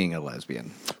being a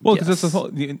lesbian. Well, because Yes. that's the whole.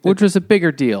 Which was a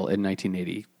bigger deal in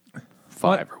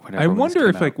 1985 or whatever. I when this wonder came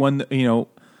if out. like when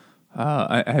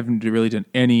I haven't really done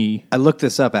any. I looked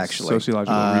this up actually.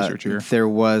 Sociological research here.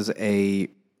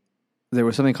 There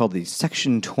was something called the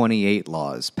Section 28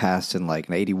 laws passed in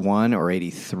like 81 or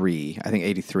 83. I think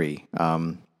 83.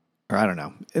 Or I don't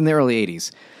know. In the early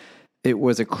 80s. It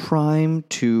was a crime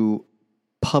to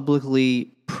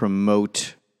publicly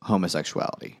promote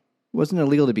homosexuality. wasn't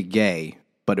illegal to be gay,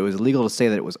 but it was illegal to say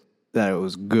that it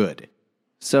was good.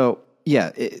 So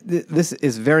yeah,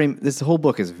 this whole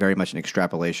book is very much an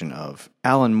extrapolation of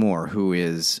Alan Moore, who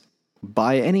is,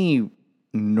 by any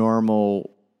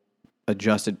normal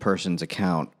adjusted person's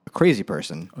account, a crazy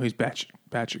person. Oh, he's batshit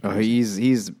Oh,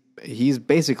 crazy. he's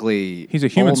basically He's a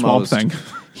human Swamp Thing.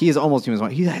 He is almost human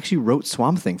Swamp. He actually wrote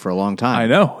Swamp Thing for a long time. I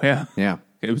know, yeah. Yeah.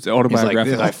 It was He's like,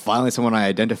 autobiographical. finally someone I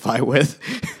identify with.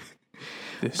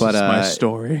 This but, is my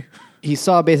story. He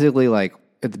saw basically, like,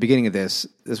 at the beginning of this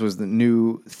was the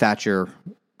new Thatcher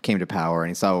came to power, and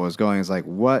he saw what was going. He's like,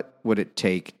 what would it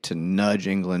take to nudge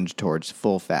England towards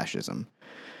full fascism?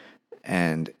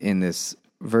 And in this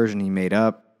version he made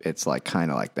up, it's like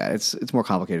kind of like that. It's more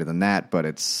complicated than that, but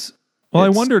it's Well, I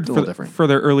it's wondered a little different. for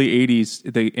the early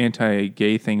 80s, the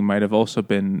anti-gay thing might have also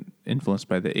been influenced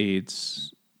by the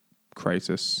AIDS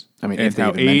crisis. I mean, And if they how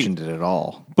even mentioned it at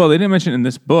all. Well, they didn't mention it in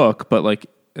this book, but like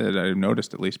I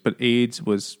noticed at least, but AIDS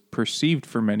was perceived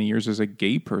for many years as a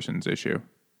gay person's issue.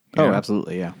 You Oh, know?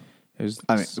 absolutely, yeah. It was,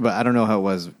 I mean, but I don't know how it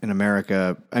was in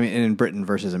America. I mean, in Britain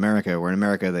versus America, where in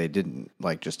America they didn't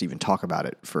like just even talk about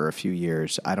it for a few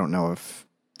years. I don't know if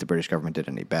the British government did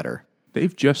any better.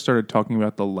 they've just started talking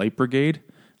about the Light Brigade.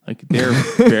 Like they're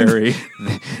very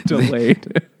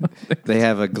delayed. They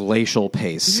have a glacial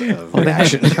pace of Well, they had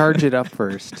action. to charge it up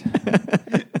first.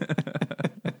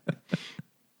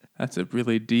 That's a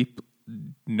really deep,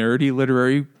 nerdy,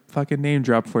 literary fucking name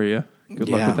drop for you. Good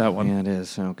luck with that one. Yeah, it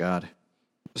is. Oh God.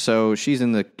 So she's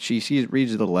in the she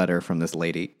reads the letter from this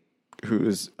lady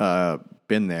who's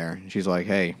been there. She's like,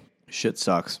 "Hey, shit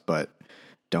sucks, but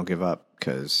don't give up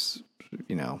because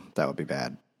that would be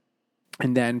bad."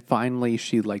 And then finally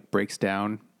she like breaks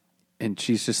down and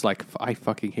she's just like, I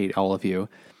fucking hate all of you.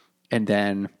 And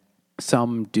then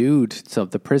some dude, so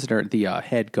the prisoner, the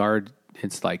head guard,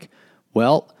 it's like,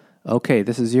 well, okay,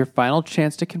 this is your final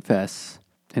chance to confess.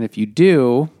 And if you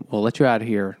do, we'll let you out of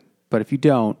here. But if you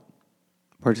don't,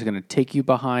 we're just going to take you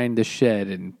behind the shed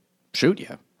and Shoot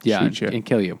you. yeah, Shoot you. and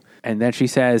kill you. And then she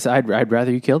says, I'd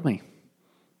rather you killed me.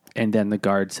 And then the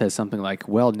guard says something like,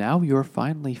 well, now you're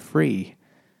finally free.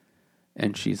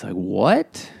 And she's like,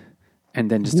 what? And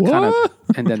then just kind of,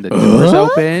 and then the doors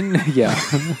open. Yeah.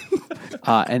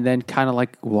 And then kind of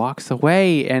like walks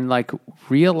away and like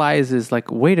realizes like,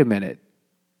 wait a minute.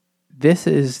 This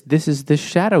is the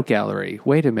shadow gallery.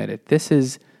 Wait a minute. This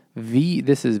is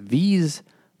V's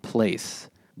place.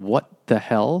 What the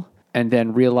hell? And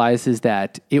then realizes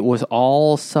that it was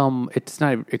all it's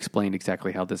not explained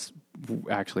exactly how this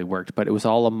actually worked, but it was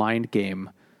all a mind game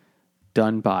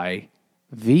done by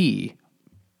V.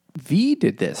 V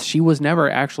did this. She was never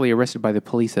actually arrested by the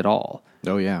police at all.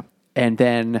 Oh yeah. And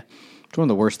then, It's one of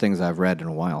the worst things I've read in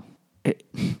a while.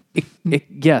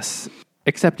 yes,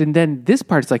 except and then this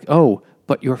part's like, oh,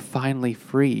 but you're finally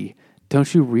free.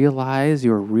 Don't you realize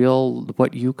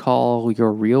what you call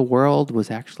your real world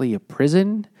was actually a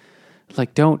prison?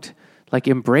 Like, don't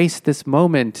embrace this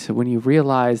moment when you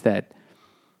realize that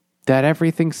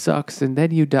everything sucks and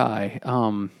then you die.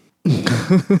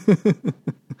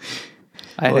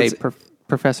 I had a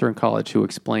professor in college who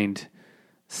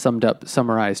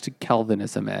summarized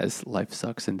Calvinism as life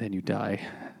sucks and then you die.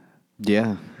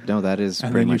 Yeah. No, that is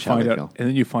And pretty then you much how find they out, feel. and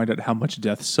then you find out how much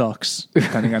death sucks,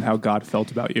 depending on how God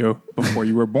felt about you before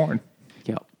you were born.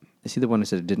 Yeah. Is he the one who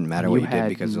said it didn't matter You what you did had-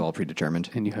 because it was all predetermined?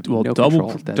 And you have Well, no double control.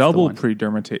 That's the one.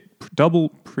 double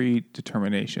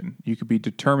predetermination. You could be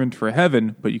determined for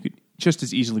heaven, but you could just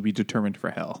as easily be determined for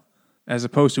hell, as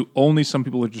opposed to only some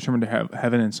people are determined to have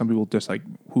heaven and some people just like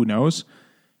who knows.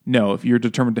 No, if you're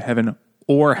determined to heaven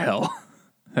or hell,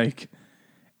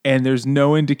 and there's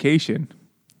no indication.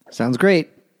 Sounds great.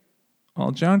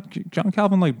 Well, John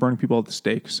Calvin liked burning people at the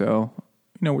stake, so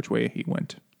you know which way he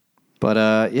went.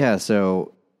 But yeah,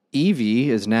 so Evie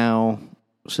is now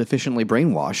sufficiently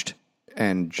brainwashed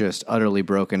and just utterly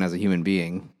broken as a human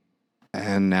being.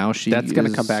 And now That's going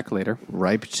to come back later.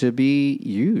 ripe to be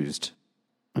used.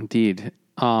 Indeed.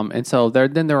 And so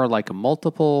there are like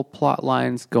multiple plot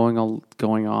lines going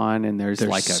on, and there's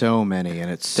like so many,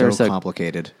 and it's so there's a-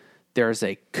 complicated. there's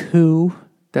a coup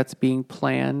that's being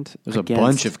planned. There's a against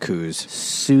bunch of coups.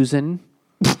 Susan,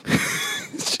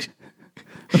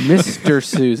 Mr.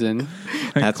 Susan,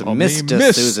 That's Call me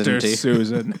Mr. Susan. Mr. T.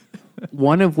 Susan.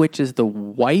 one of which is the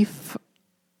wife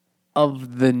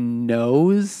of the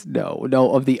nose. No,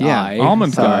 of the Yeah, eye.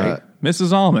 Almond Sorry. guy.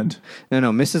 Mrs. Almond.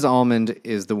 No, Mrs. Almond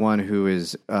is the one who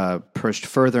is pushed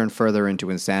further and further into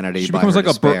insanity She by becomes her like a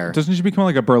despair. doesn't she become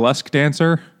like a burlesque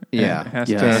dancer? Yeah, And has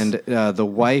Yes. to- and the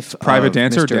wife, Private of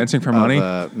dancer, Mr. dancing for money?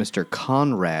 Mr.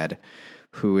 Conrad,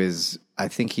 who is, I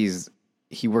think he's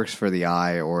he works for the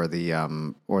eye or the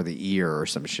ear or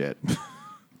some shit.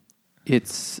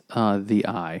 It's the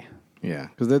eye. Yeah,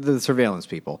 because they're the surveillance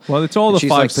people. Well, it's all And the she's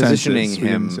five like positioning senses. We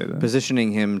him, didn't say that.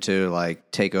 positioning him to like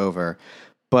take over.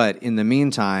 But in the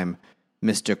meantime,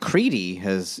 Mr. Creedy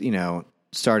has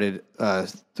started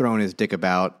throwing his dick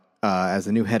about as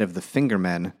the new head of the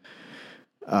Fingermen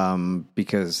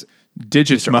because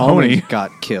Digits Mr. Mahoney. Almond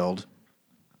got killed,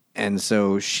 and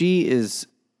so she is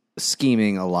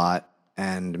scheming a lot.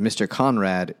 And Mr.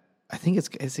 Conrad, I think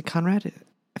is it Conrad?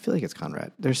 I feel like it's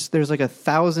Conrad. There's like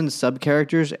 1,000 sub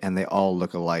characters, and they all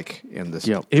look alike in this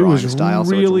It drawing was style.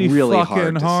 really, so it's really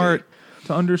fucking hard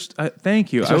to understand.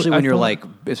 Thank you. especially I when you're thought-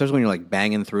 like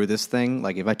banging through this thing.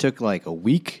 Like if I took like a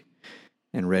week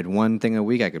and read one thing a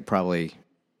week, I could probably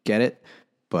get it.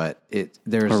 But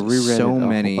there's Or reread so it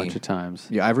many a bunch of times.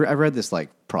 Yeah, I've read this like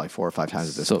probably 4 or 5 times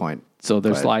at this point. So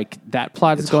there's But like that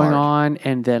plot is it's going hard. on,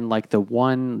 and then like the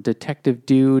one detective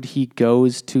dude, he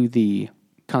goes to the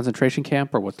concentration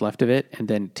camp or what's left of it, and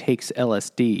then takes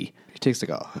LSD.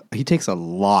 he takes a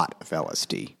lot of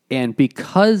LSD. And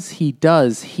because he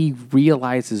does, he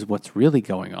realizes what's really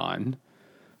going on.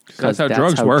 That's how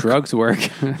drugs work. Drugs work.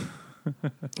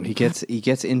 He gets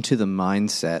into the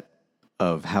mindset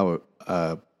of how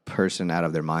a person out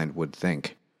of their mind would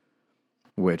think.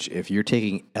 Which, if you're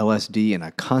taking LSD in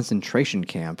a concentration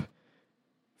camp,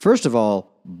 first of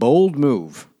all, bold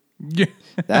move. Yeah.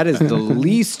 That is the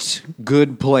least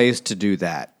good place to do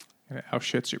that. How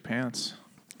shits your pants.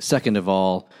 Second of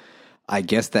all, I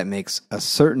guess that makes a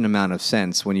certain amount of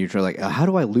sense when you're like, how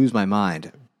do I lose my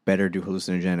mind? Better do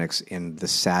hallucinogenics in the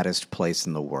saddest place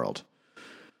in the world.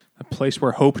 A place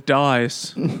where hope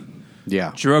dies.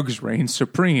 Yeah. Drugs reign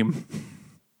supreme.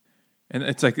 And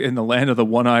it's like in the land of the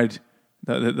one-eyed,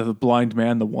 the blind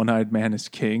man, the one-eyed man is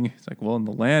king. It's like, well, in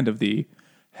the land of the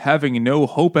having no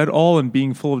hope at all and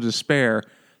being full of despair,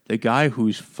 the guy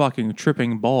who's fucking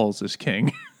tripping balls is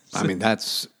king. I mean,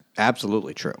 that's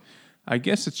absolutely true. I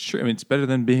guess it's true. I mean, it's better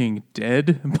than being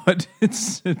dead, but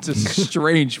it's a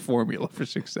strange formula for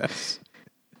success.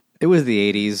 It was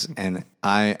the 80s, and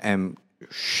I am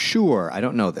sure, I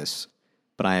don't know this,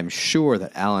 but I am sure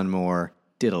that Alan Moore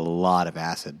did a lot of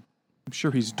acid. I'm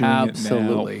sure he's doing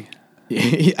Absolutely.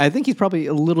 it now. I think he's probably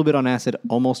a little bit on acid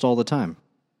almost all the time.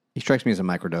 He strikes me as a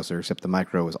microdoser, except the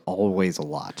micro is always a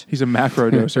lot. He's a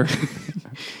macro doser.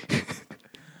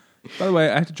 By the way,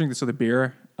 I have to drink this with a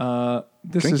beer.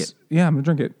 Drink it. Yeah, I'm gonna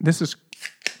drink it. This is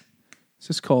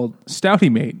called Stouty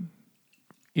Mate,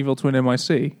 Evil Twin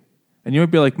NYC. And you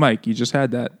might be like, Mike, you just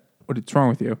had that. What's wrong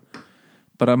with you?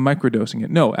 But I'm microdosing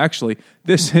it. No, actually,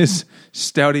 this is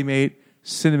Stouty Mate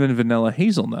Cinnamon Vanilla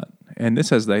Hazelnut, and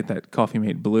this has that Coffee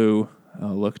Mate Blue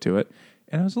look to it.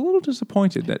 And I was a little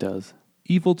disappointed that does.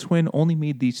 Evil Twin only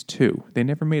made these two. They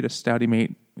never made a Stouty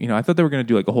Mate. You know, I thought they were going to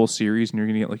do like a whole series, and you're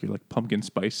going to get like your pumpkin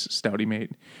spice Stouty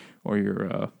Mate or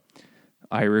your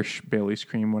Irish Bailey's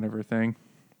cream, whatever thing.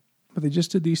 But they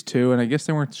just did these two, and I guess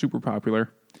they weren't super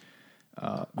popular.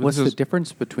 What's the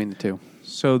difference between the two?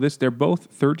 So they're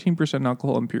both 13%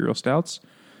 alcohol imperial stouts.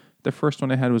 The first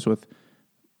one I had was with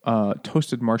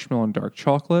toasted marshmallow and dark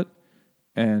chocolate,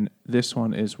 and this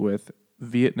one is with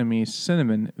Vietnamese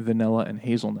cinnamon, vanilla, and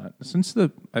hazelnut. Since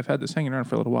I've had this hanging around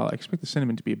for a little while, I expect the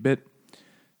cinnamon to be a bit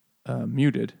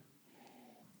muted,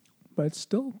 but it's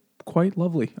still quite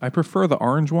lovely. I prefer the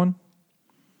orange one.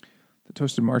 The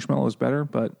toasted marshmallow is better,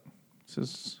 but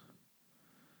this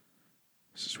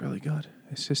is really good.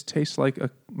 It just tastes like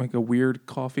a weird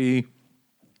coffee,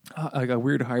 like a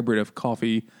weird hybrid of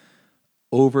coffee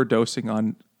overdosing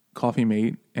on Coffee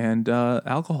Mate and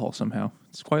alcohol somehow.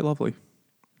 It's quite lovely.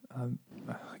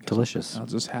 Delicious. I'll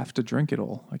just have to drink it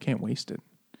all. I can't waste it.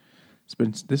 It's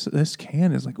been this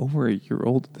can is like over a year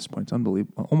old at this point. It's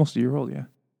unbelievable. Almost a year old, yeah.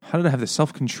 How did I have the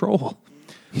self-control?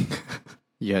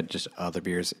 You had just other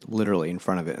beers literally in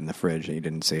front of it in the fridge and you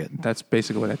didn't see it. That's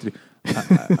basically what I had to do.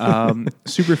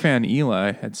 Superfan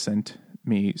Eli had sent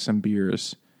me some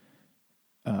beers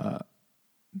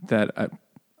that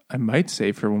I might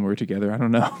save for when we're together. I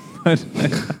don't know. But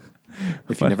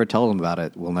If you never tell them about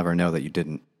it, we'll never know that you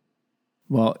didn't.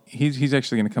 well, he's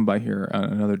actually going to come by here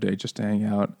another day just to hang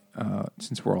out.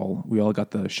 Since we all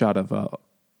got the shot of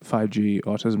 5G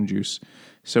autism juice,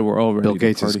 so we're all ready. Bill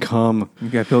Gates has come.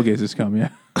 Yeah, Bill Gates has come. Yeah,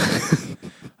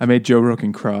 I made Joe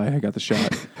Rogan cry. I got the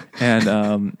shot,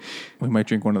 and we might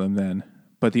drink one of them then.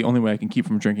 But the only way I can keep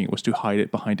from drinking it was to hide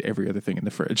it behind every other thing in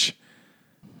the fridge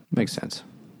Makes sense.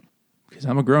 because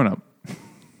I'm a grown up.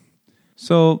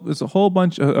 So there's a whole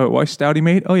bunch. Why Stouty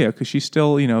Mate? Oh yeah, because she's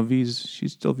still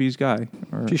she's still V's guy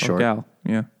or She's short. gal.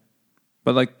 Yeah,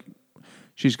 but like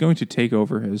she's going to take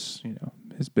over his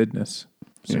his business.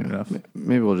 soon enough.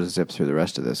 Maybe we'll just zip through the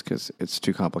rest of this because it's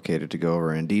too complicated to go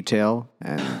over in detail.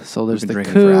 And So there's we've been the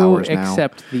drinking for coup, hours now.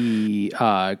 except the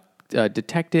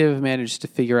detective managed to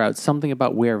figure out something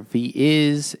about where V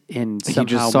is, and somehow He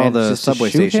just saw the manages to subway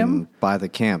shoot station him. by the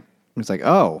camp. It's like,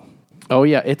 oh, Oh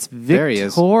yeah, it's There he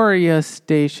is. Victoria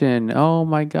Station. Oh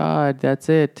my God, that's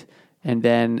it. And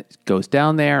then goes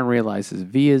down there and realizes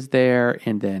V is there,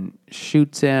 and then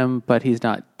shoots him, but he's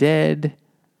not dead.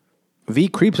 V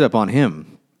creeps up on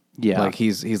him. Yeah, Like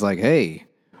he's like, hey,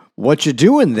 what you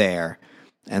doing there?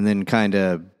 And then kind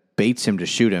of baits him to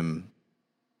shoot him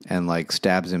and like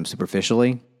stabs him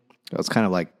superficially. It's kind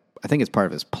of like, I think it's part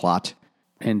of his plot.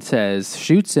 and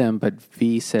shoots him, but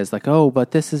V says like, oh,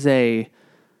 but this is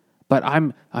but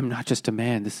I'm not just a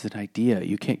man. This is an idea.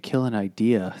 You can't kill an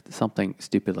idea. Something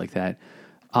stupid like that.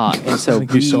 And so I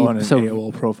think you saw in an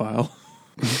AOL profile.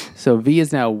 So V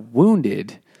is now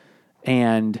wounded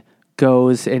and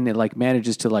goes and it like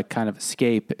manages to like kind of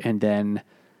escape, and then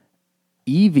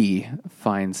Evie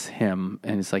finds him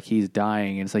and it's like he's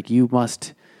dying, and it's like you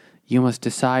must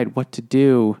decide what to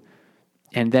do.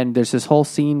 And then there's this whole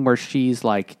scene where she's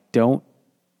like, don't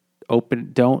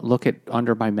look at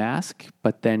under my mask,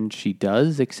 but then she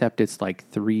does, except it's like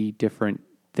 3 different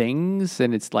things,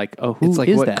 and it's like, oh, who is It's like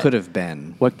what that? could have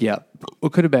been. What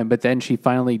could have been, but then she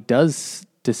finally does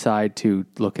decide to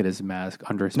look at his mask,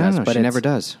 under his mask. No, but she never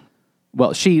does.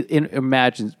 Well, she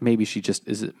imagines, maybe she just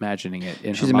is imagining it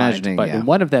in She's her mind. imagining, But yeah. in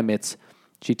one of them,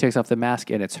 she takes off the mask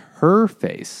and it's her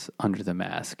face under the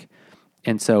mask.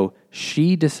 And so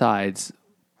she decides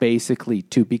basically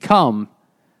to become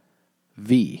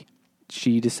V.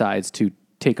 She decides to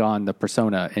take on the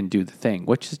persona and do the thing,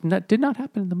 which did not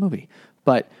happen in the movie.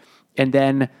 And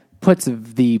then puts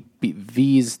the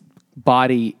V's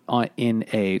body in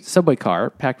a subway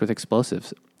car packed with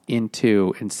explosives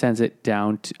and sends it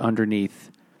down to underneath,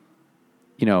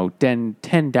 10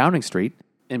 Downing Street,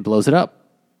 and blows it up.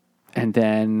 And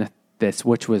then this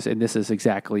is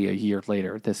exactly a year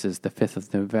later. This is the 5th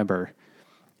of November,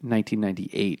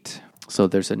 1998. So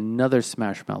there's another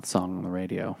Smash Mouth song on the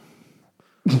radio.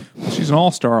 She's an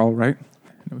all-star, all right.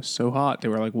 It was so hot. They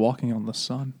were like walking on the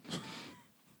sun.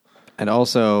 And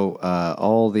also,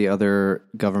 all the other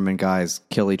government guys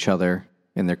kill each other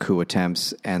in their coup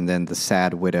attempts, and then the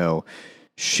sad widow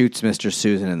shoots Mr.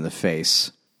 Susan in the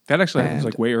face. That actually happens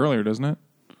like way earlier, doesn't it?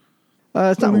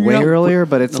 It's not way earlier,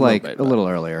 but it's like bit, a little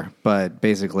earlier. But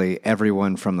basically,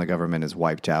 everyone from the government is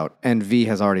wiped out, and V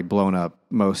has already blown up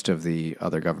most of the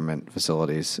other government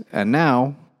facilities. And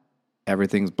now,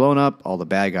 everything's blown up, all the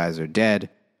bad guys are dead,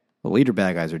 the leader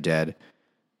bad guys are dead,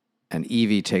 and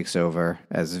Evie takes over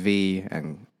as V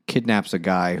and kidnaps a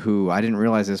guy who, I didn't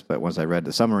realize this, but once I read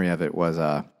the summary of it, was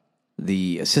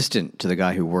the assistant to the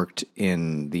guy who worked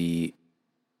in the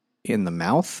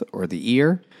mouth or the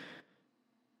ear,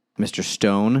 Mr.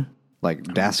 Stone, like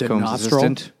Dascombe's nostril?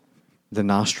 assistant. The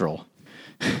nostril.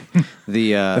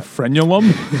 The Frenulum?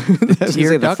 I was going to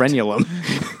say the duct? frenulum.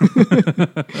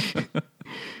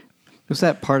 What's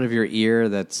that part of your ear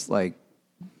that's like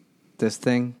this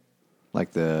thing?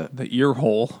 Like the ear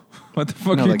hole. What the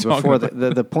fuck no, are you like talking before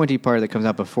about? the pointy part that comes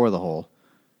out before the hole.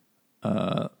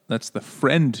 That's the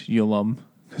friendulum.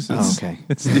 Oh, okay.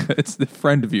 It's the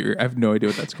friend of your. I have no idea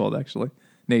what that's called, actually.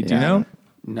 Nate, do you Yeah, I know?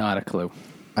 don't- Not a clue.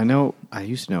 I know. I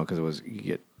used to know because it was you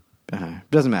get.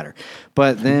 Doesn't matter.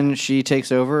 But then she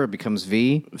takes over. It becomes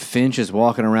V. Finch is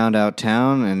walking around out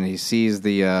town, and he sees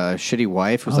the shitty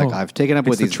wife who's like, "I've taken up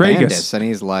with the these tragus. bandits," and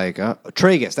he's like,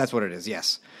 "Tragus." That's what it is.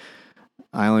 Yes.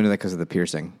 I only knew that because of the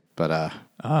piercing. But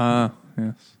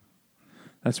Yes.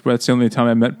 That's the only time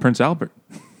I met Prince Albert.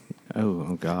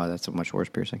 oh god, that's a much worse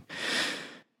piercing.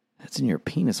 That's in your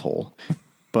penis hole.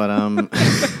 But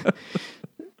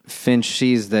Finch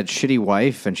sees that shitty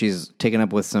wife, and she's taken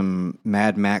up with some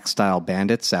Mad Max style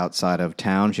bandits outside of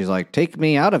town. She's like, "Take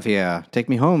me out of here, take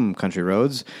me home, country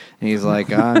roads." And he's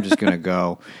like, "I'm just gonna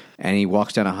go." And he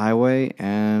walks down a highway,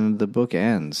 and the book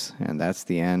ends, and that's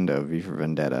the end of V for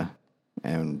Vendetta.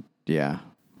 And yeah,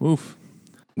 Oof.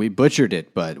 we butchered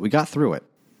it, but we got through it.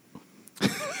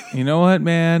 You know what,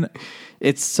 man?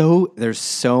 It's so there's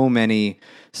so many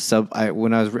I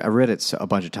read it a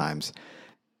bunch of times,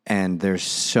 and there's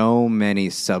so many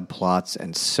subplots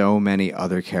and so many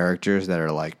other characters that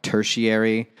are like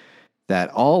tertiary that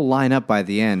all line up by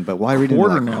the end. But why reading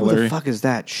Quarter like, now, who the Larry. fuck is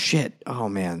that shit? Oh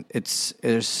man,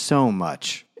 there's so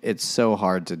much. It's so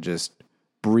hard to just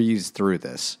breeze through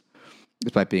this,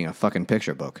 despite being a fucking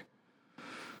picture book.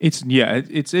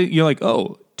 You're like,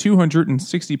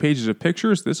 260 pages of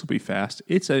pictures. This will be fast.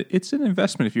 It's an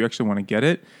investment if you actually want to get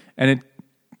it, and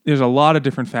there's a lot of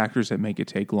different factors that make it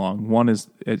take long. One is,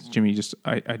 as Jimmy just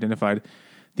identified,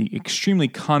 the extremely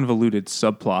convoluted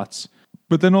subplots.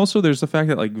 But then also there's the fact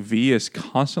that like V is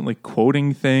constantly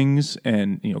quoting things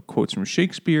and, quotes from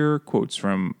Shakespeare, quotes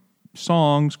from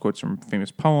songs, quotes from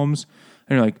famous poems.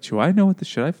 And you're like,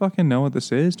 should I fucking know what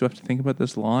this is? Do I have to think about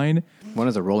this line? One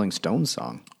is a Rolling Stones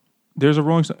song. There's a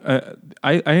Rolling Stone.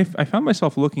 I found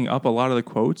myself looking up a lot of the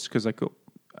quotes because like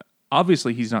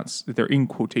obviously he's not. They're in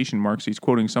quotation marks. He's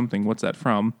quoting something. What's that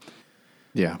from?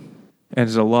 Yeah. And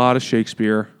there's a lot of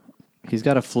Shakespeare. He's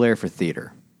got a flair for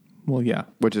theater. Well, yeah.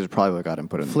 Which is probably what got him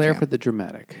put in Flair the for camp. the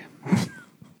dramatic.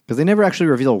 Because they never actually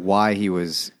reveal why he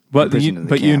was But imprisoned in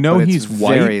the camp, he's it's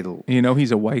white. very-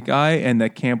 He's a white guy, and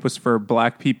that camp was for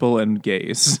black people and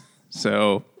gays.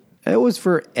 So, It was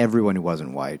for everyone who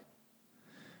wasn't white.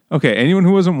 okay, anyone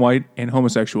who wasn't white and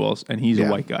homosexuals, and he's Yeah.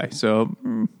 a white guy. So,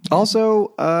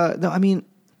 Also, no, I mean,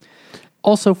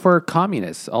 Also for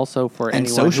communists. Also for And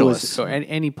anyone socialists. who was, or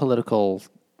any political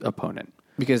opponent.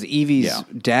 because Evie's Yeah.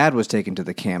 dad was taken to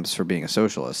the camps for being a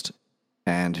socialist,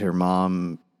 and her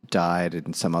mom died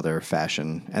in some other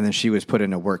fashion, and then she was put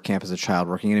in a work camp as a child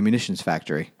working in a munitions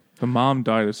factory. the mom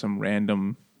died of some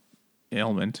random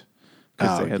ailment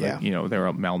because Oh, they had, yeah. they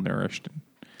were malnourished.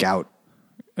 Gout.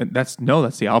 And that's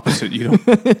the opposite. You don't.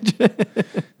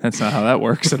 That's not how that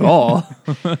works at all.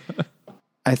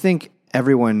 I think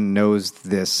everyone knows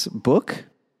this book,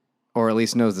 or at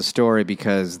least knows the story,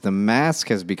 because The Mask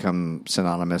has become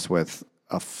synonymous with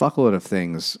a fuckload of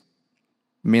things,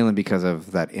 mainly because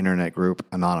of that internet group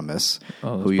Anonymous,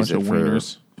 those who use bunch it of for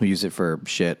wieners. who use it for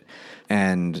shit.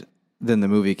 And then the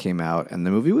movie came out, and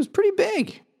the movie was pretty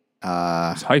big.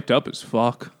 It's hyped up as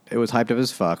fuck. It was hyped up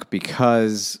as fuck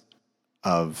because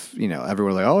of,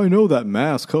 everyone like, oh, I know that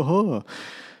mask, haha.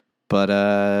 But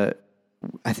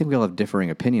I think we all have differing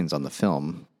opinions on the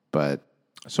film, but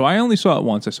So I only saw it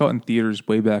once. I saw it in theaters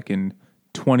way back in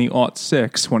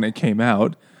 2006 when it came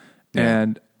out.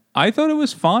 And I thought it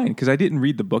was fine because I didn't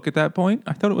read the book at that point.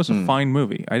 I thought it was a fine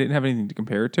movie. I didn't have anything to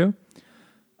compare it to.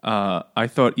 I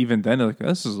thought even then, like,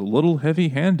 this is a little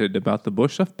heavy-handed about the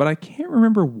Bush stuff, but I can't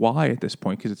remember why at this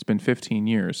point because it's been 15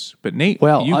 years. But Nate,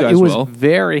 Well, you guys it was will.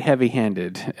 very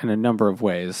heavy-handed in a number of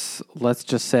ways. Let's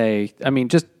just say,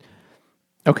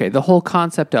 the whole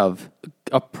concept of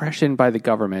oppression by the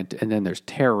government, and then there's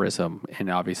terrorism, and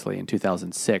obviously in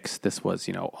 2006, this was,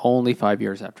 only 5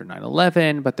 years after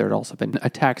 9/11, but there had also been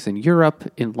attacks in Europe,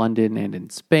 in London, and in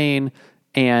Spain,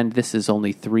 and this is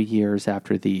only 3 years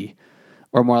after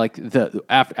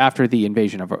after the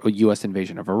U.S.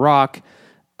 invasion of Iraq.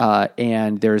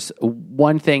 And there's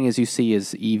one thing, as you see,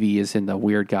 is Evie is in the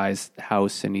weird guy's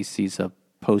house, and he sees a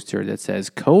poster that says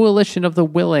 "Coalition of the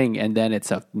Willing," and then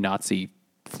it's a Nazi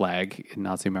flag,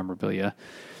 Nazi memorabilia,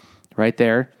 right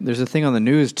there. there's a thing on the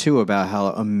news, too, about how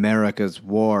America's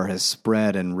war has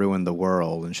spread and ruined the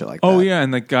world and shit like that. Oh, yeah,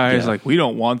 and the guy is like, we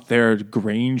don't want their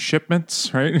grain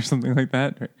shipments, right? Or something like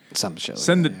that. Right? Some shit like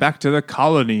Send that, it back to the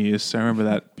colonies. I remember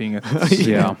that being a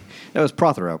Yeah. That was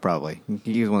Prothero, probably.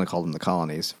 He was the one that called them the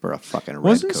colonies for a fucking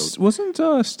red coat.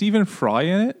 Wasn't Stephen Fry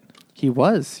in it? He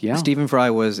was, yeah. Stephen Fry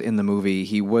was in the movie.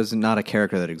 He was not a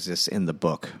character that exists in the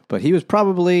book, but he was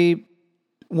probably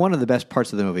one of the best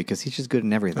parts of the movie because he's just good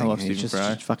in everything. I love He's Stephen just,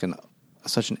 Fry. just fucking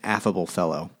such an affable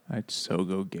fellow. I'd so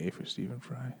go gay for Stephen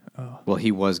Fry. Oh. Well,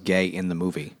 he was gay in the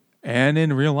movie. And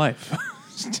in real life,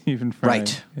 Stephen Fry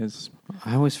Right. is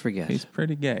I always forget. he's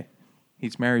pretty gay.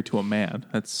 He's married to a man.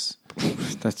 That's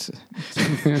That's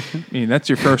that's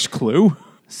your first clue.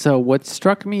 So what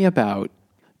struck me about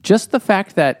just the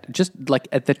fact that just like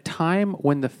at the time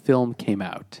when the film came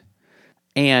out,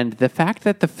 and the fact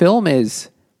that the film is,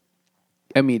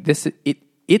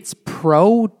 it's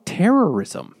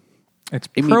pro-terrorism. It's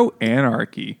pro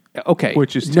anarchy. Okay,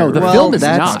 Which is no, the terrorism. film is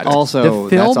that's not. also The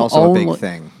film that's also a big only-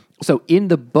 thing. So in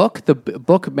the book, the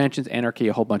book mentions anarchy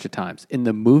a whole bunch of times. In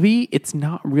the movie, it's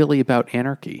not really about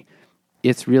anarchy.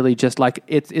 It's really just like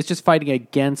it's just fighting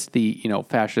against the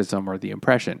fascism or the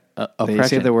oppression. They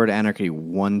say the word anarchy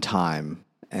one time,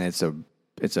 and it's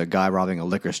a guy robbing a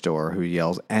liquor store who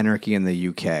yells "anarchy" in the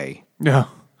UK, Yeah.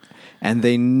 and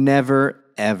they never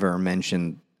ever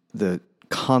mention the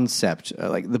concept.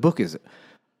 Like the book is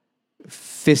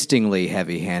fistingly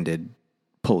heavy-handed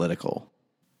political.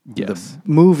 Yes.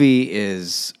 The movie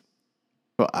is.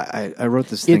 Well, I wrote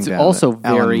this thing It's down. also that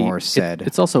Alan very Moore said.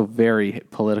 it's also very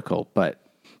political, but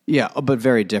Yeah, but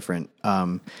very different.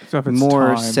 of its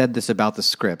Moore time. said this about the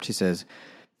script. He says,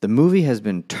 The movie has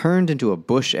been turned into a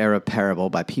Bush-era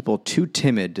parable by people too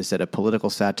timid to set a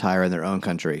political satire in their own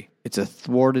country. It's a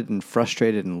thwarted and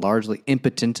frustrated and largely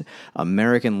impotent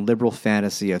American liberal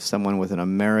fantasy of someone with an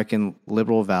American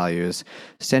liberal values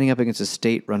standing up against a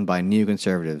state run by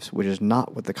neoconservatives, which is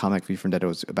not what the comic V for Vendetta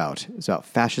was about. It's about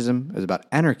fascism, it was about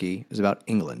anarchy, it was about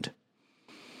England.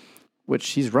 Which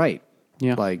he's right.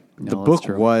 Yeah. Like, No, the that's book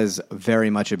true. was very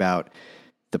much about...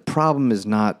 The problem is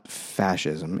not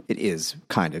fascism. It is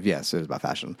kind of, yes, it is about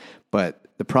fascism. But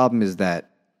the problem is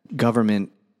that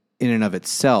government in and of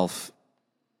itself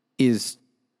is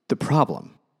the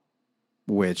problem,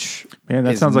 which Man,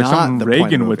 that is sounds like not something the point of the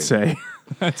Reagan would movie.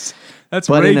 say. that's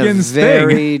But Reagan's in a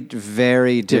very, thing.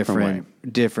 very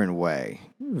Different different way.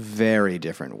 Very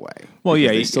different way. Well, Because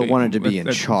yeah, they still wanted to be in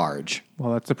that- charge.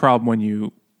 Well, that's the problem when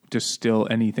you distill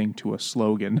anything to a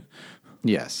slogan.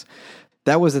 Yes,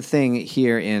 that was the thing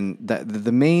here. In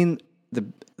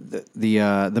the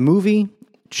movie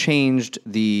changed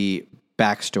the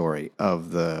backstory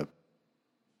of the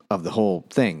whole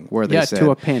thing, where they said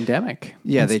to a pandemic.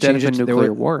 yeah, they instead changed of it a to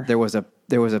nuclear war. There was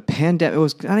a pandemic. It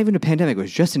was not even a pandemic. It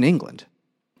was just in England.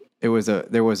 There was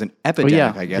an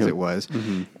epidemic, I guess Yeah. it was,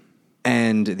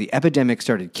 and the epidemic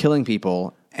started killing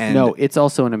people. And No, it's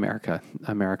also in America.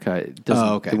 America doesn't.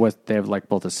 Oh, okay. They have like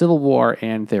both a civil war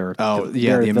and they're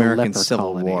the American leper Civil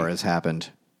colony. War has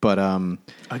happened, but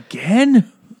Again?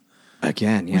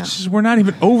 again, yeah. We're not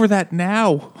even over that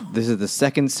now. This is the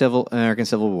second American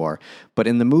Civil War, but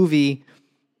in the movie,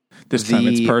 This time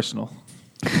it's personal.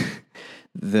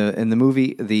 in the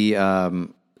movie,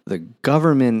 the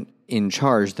government in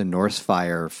charge, the Norse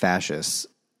Fire fascists,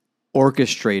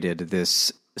 orchestrated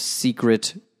this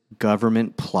secret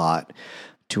government plot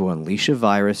to unleash a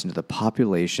virus into the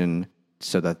population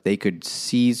so that they could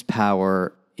seize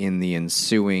power in the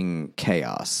ensuing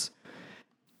chaos.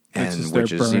 This And is their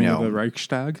which is, burning of the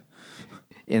Reichstag.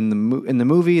 in the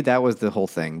movie, that was the whole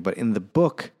thing. But in the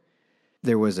book,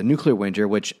 there was a nuclear winter,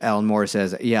 which Alan Moore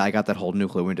says, yeah, I got that whole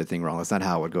nuclear winter thing wrong. That's not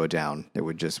how it would go down. It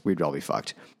would just, we'd all be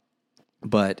fucked.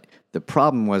 But the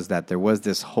problem was that there was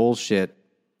this whole shit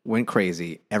went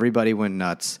crazy. Everybody went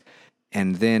nuts.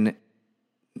 And then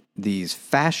these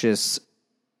fascists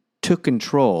took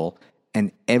control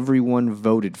and everyone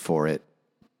voted for it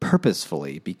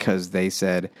purposefully because they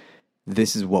said,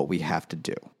 this is what we have to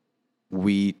do.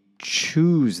 We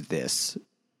choose this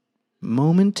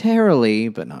momentarily,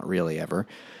 but not really ever,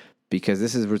 because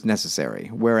this is what's necessary.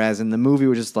 Whereas in the movie,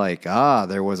 we're just like,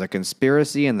 there was a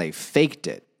conspiracy and they faked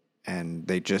it and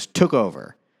they just took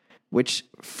over. Which,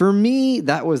 for me,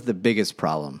 that was the biggest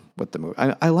problem with the movie.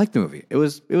 I liked the movie. It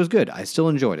was good. I still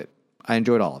enjoyed it. I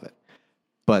enjoyed all of it.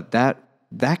 But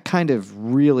that kind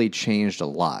of really changed a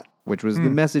lot, which was the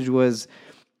message was,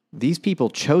 these people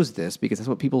chose this because that's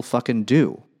what people fucking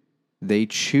do. They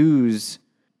choose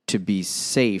to be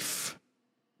safe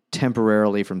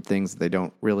temporarily from things that they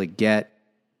don't really get,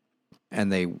 and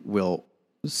they will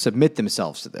submit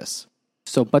themselves to this.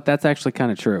 So, but that's actually kind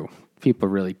of true. People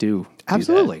really do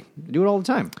Absolutely. Do it all the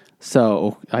time.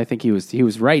 So I think he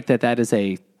was right that is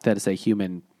a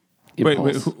human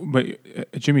impulse.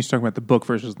 But Jimmy's talking about the book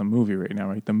versus the movie right now,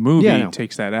 right? The movie Yeah, I know.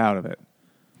 takes that out of it.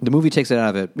 The movie takes it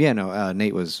out of it. Yeah, no,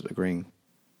 Nate was agreeing.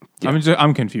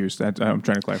 I'm confused. I'm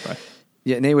trying to clarify.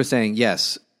 Yeah, Nate was saying,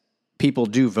 yes, people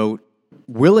do vote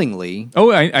willingly.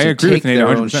 Oh, I to agree take with Nate. their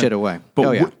own 100%. shit away. But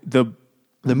Oh, yeah.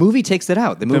 the movie takes it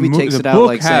out. The movie takes the it out book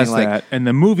like has saying like that, and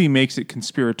the movie makes it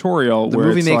conspiratorial. the where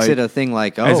movie it's makes like, it a thing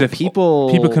like, as if people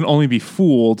can only be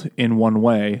fooled in one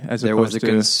way, as there was opposed a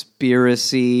to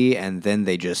conspiracy and then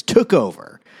they just took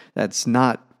over. That's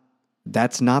not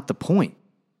the point.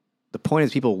 The point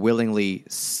is people willingly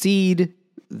cede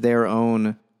their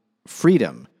own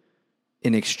freedom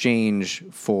in exchange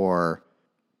for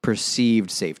perceived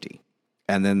safety.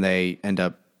 And then they end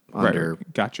up under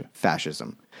Gotcha.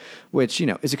 fascism, which,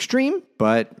 is extreme,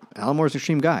 but Alan Moore's an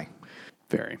extreme guy.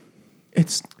 Very.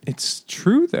 It's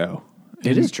true though.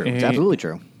 It is true. It's absolutely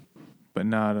true. but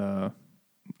not.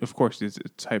 Of course, it's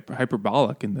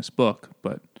hyperbolic in this book,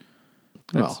 but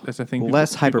that's I think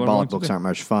less people are willing hyperbolic to books do. aren't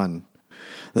much fun.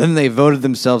 Then they voted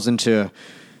themselves into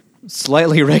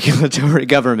slightly regulatory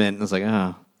government. It's like,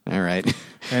 oh, all right.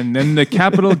 And then the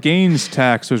capital gains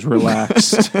tax was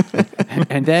relaxed.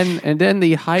 and then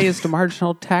the highest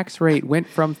marginal tax rate went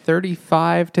from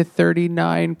 35 to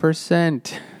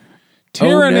 39%.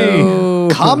 Tyranny. Oh,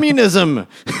 no. Communism.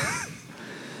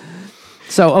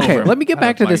 So, okay, Over let me get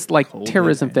back to my this cold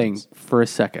terrorism hands. thing for a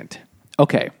second.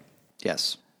 Okay.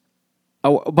 Yes.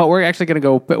 Oh, but we're actually going to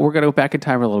go. But we're going to go back in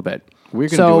time a little bit. We're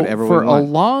gonna so do whatever we for a want.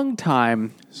 long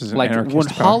time, is an like anarchist when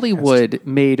podcast. Hollywood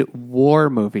made war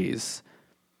movies,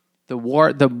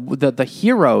 the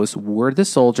heroes were the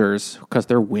soldiers because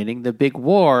they're winning the big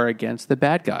war against the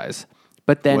bad guys.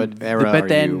 But then, What era are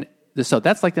you? So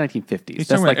that's like the 1950s. He's That's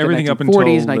talking like about everything the up until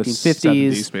 1940s, the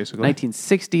 1950s, 70s, basically.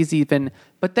 1960s even.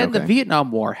 But then the Okay.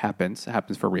 Vietnam War happens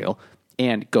for real,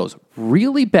 and goes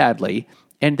really badly.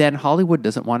 And then Hollywood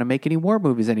doesn't want to make any war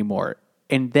movies anymore.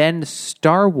 And then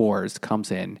Star Wars comes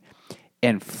in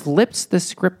and flips the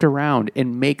script around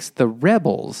and makes the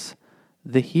rebels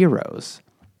the heroes.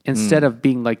 Instead of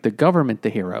being like the government the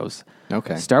heroes.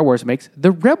 Okay. Star Wars makes the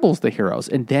rebels the heroes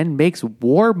and then makes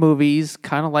war movies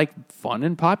kind of like fun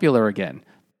and popular again.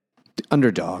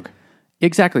 Underdog.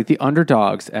 Exactly, the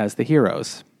underdogs as the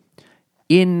heroes.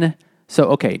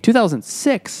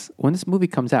 2006, when this movie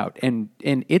comes out, and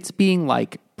it's being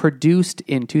like produced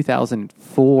in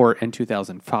 2004 and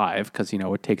 2005, because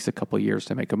it takes a couple years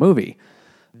to make a movie.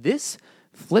 This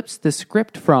flips the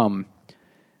script from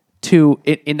to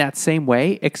it in that same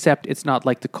way, except it's not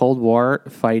like the Cold War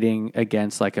fighting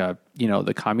against like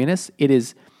the communists.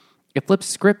 It flips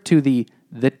script to the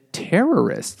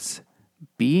terrorists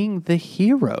being the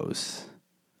heroes.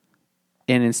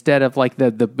 And instead of like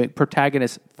the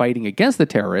protagonist fighting against the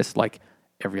terrorists, like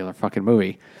every other fucking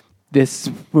movie,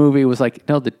 this movie was like,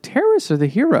 no, the terrorists are the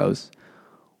heroes.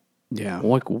 Yeah.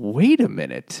 Like, wait a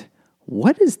minute.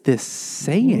 What is this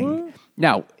saying? What?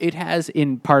 Now, it has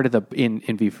in part of in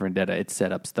V for Vendetta, it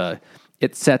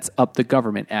sets up the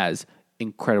government as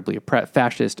incredibly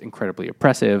fascist, incredibly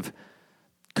oppressive,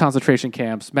 concentration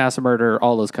camps, mass murder,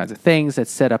 all those kinds of things that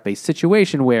set up a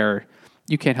situation where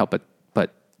you can't help but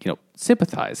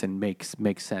sympathize and makes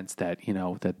sense that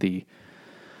that the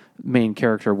main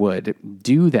character would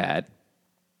do that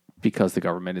because the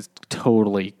government is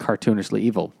totally cartoonishly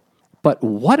evil. But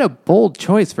what a bold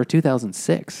choice for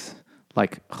 2006.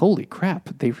 Like, holy crap,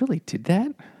 they really did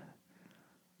that?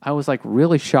 I was like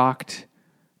really shocked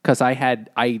because I had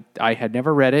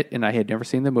never read it and I had never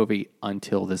seen the movie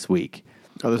until this week.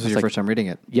 Oh, this is your first time reading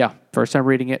it? Yeah, first time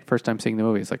reading it, first time seeing the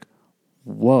movie. It's like,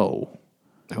 whoa.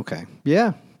 Okay.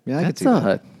 Yeah, I can see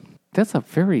that. That's a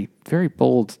very, very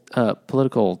bold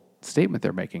political statement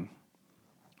they're making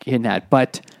in that.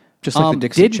 But just like the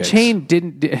Dixie Chicks.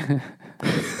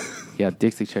 Yeah,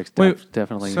 Dixie Chicks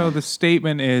definitely. So the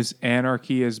statement is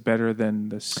anarchy is better than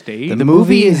the state? The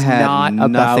movie is had not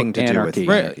about nothing to anarchy. do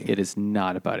with anarchy. It is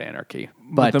not about anarchy.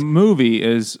 But the movie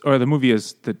is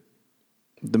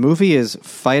The movie is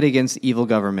fight against evil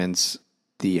governments,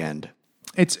 the end.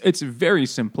 It's very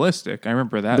simplistic. I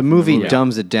remember that. The movie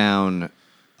dumbs it down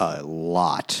a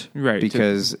lot. Right.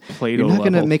 Because Plato you're not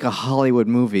going to level. make a Hollywood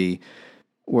movie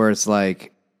where it's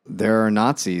like, there are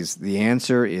Nazis. The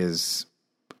answer is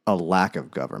a lack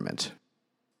of government.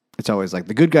 It's always like,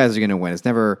 the good guys are going to win. It's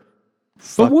never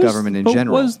fuck government in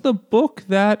general. Was the book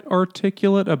that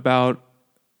articulate about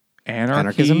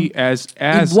anarchy Anarchism?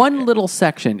 in one little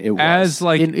section, it was. As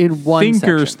like in one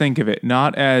thinkers section. think of it,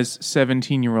 not as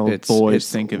 17-year-old boys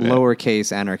it's think of it.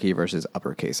 lowercase anarchy versus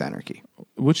uppercase anarchy.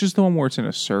 Which is the one where it's in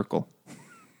a circle?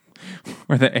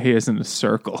 Where the A is in a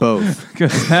circle. Both.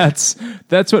 Because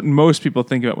that's what most people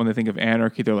think about when they think of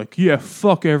anarchy. They're like, yeah,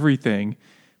 fuck everything.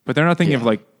 But they're not thinking of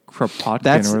like Kropotkin or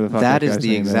whatever the fuck that guy's is the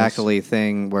name exactly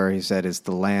thing where he said it's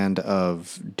the land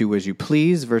of do as you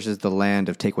please versus the land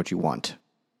of take what you want.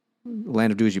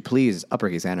 Land of do as you please is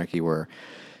uppercase anarchy, where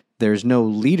there's no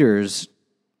leaders,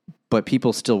 but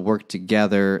people still work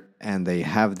together and they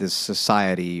have this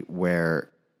society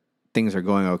where things are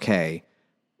going okay.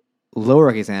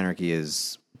 Lowercase anarchy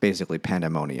is basically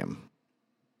pandemonium.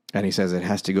 And he says it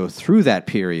has to go through that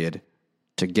period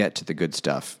to get to the good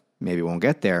stuff. Maybe it won't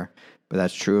get there, but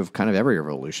that's true of kind of every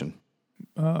revolution.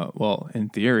 Well, in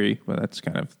theory, but that's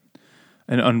kind of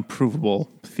an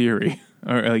unprovable theory.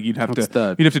 Or like you'd have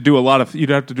to do a lot of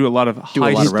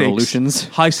revolutions.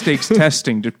 high stakes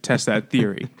testing to test that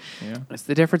theory. Yeah. It's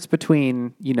the difference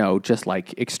between, just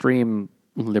like extreme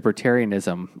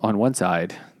libertarianism on one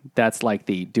side, that's like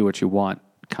the do what you want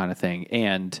kind of thing,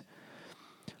 and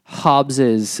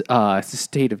Hobbes's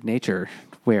state of nature,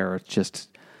 where it's just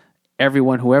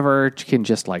whoever can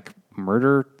just like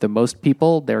murder the most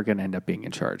people, they're going to end up being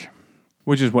in charge.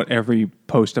 Which is what every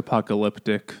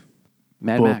post-apocalyptic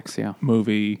Mad book, Max, yeah.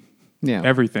 movie,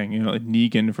 everything, like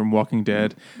Negan from Walking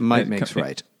Dead. Might makes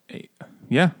right.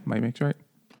 Yeah, might makes right.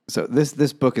 So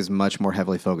this book is much more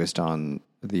heavily focused on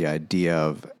the idea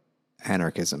of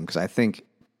anarchism, because I think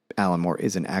Alan Moore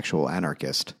is an actual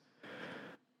anarchist.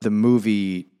 The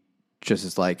movie just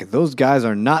is like, those guys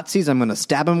are Nazis, I'm going to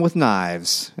stab them with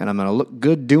knives, and I'm going to look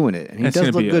good doing it. And he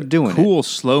does look good doing it. Cool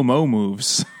slow-mo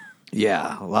moves.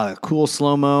 Yeah, a lot of cool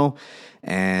slow-mo,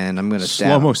 and I'm going to stab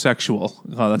Slow-mo sexual.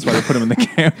 Oh, that's why they put him in the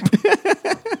camp.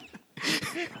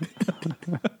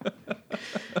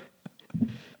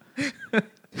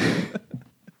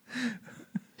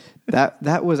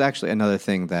 That was actually another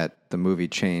thing that the movie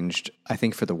changed, I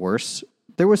think, for the worse.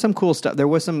 There was some cool stuff. There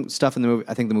was some stuff in the movie.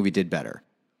 I think the movie did better.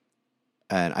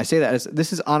 And I say that as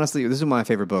this is one of my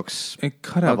favorite books It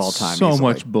cut of out all time. so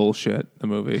easily. much bullshit, the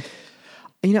movie.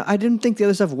 I didn't think the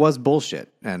other stuff was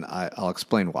bullshit, and I'll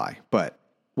explain why. But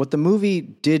what the movie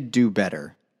did do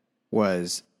better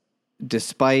was,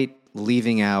 despite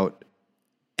leaving out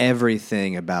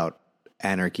everything about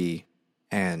anarchy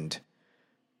and,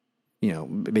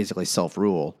 basically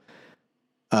self-rule,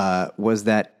 was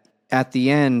that at the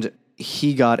end,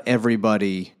 he got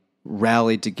everybody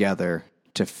rallied together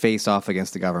to face off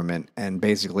against the government and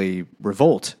basically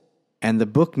revolt. And the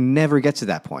book never gets to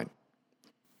that point.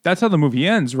 That's how the movie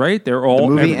ends, right? They're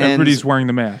all everybody's wearing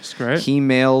the mask, right? He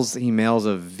mails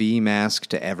a V mask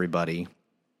to everybody,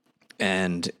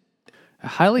 and A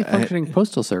highly functioning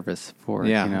postal service for,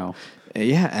 yeah,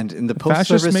 and the postal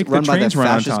fascists service make the run by the trains run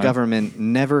on fascist time. government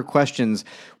never questions.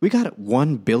 We got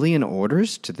 1 billion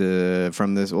orders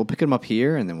from this. We'll pick them up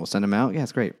here, and then we'll send them out. Yeah,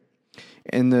 it's great.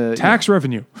 And the Tax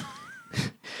revenue.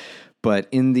 But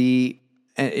in the,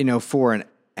 for an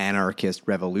anarchist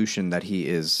revolution that he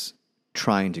is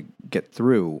trying to get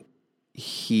through,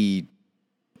 he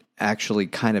actually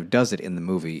kind of does it in the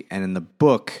movie. And in the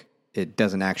book, it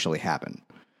doesn't actually happen.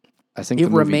 I think It the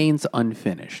movie, remains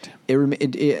unfinished. It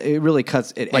really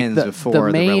cuts, it Like ends the before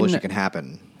the main- revolution can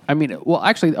happen. I mean, well,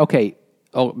 actually, okay.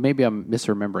 Oh, maybe I'm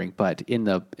misremembering, but in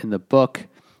the book,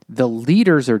 the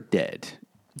leaders are dead,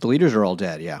 The leaders are all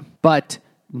dead, yeah. but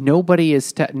nobody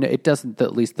is. It doesn't.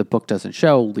 At least the book doesn't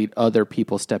show other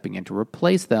people stepping in to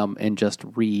replace them and just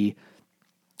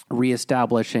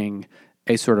reestablishing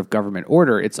a sort of government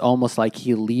order. It's almost like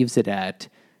he leaves it at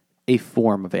a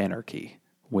form of anarchy,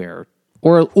 where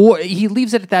or he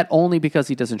leaves it at that only because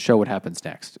he doesn't show what happens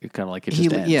next. It kind of like it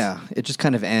just ends. Yeah, it just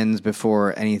kind of ends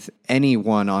before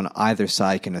anyone on either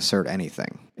side can assert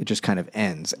anything. It just kind of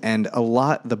ends. And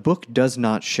the book does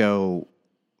not show,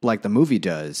 like the movie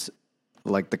does,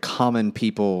 like the common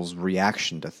people's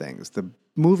reaction to things. The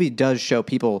movie does show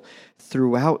people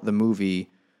throughout the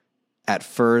movie at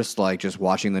first, like just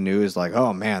watching the news, like,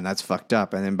 oh man, that's fucked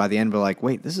up. And then by the end, we're like,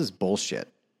 wait, this is bullshit.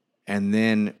 And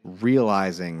then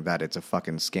realizing that it's a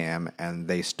fucking scam, and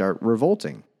they start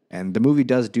revolting. And the movie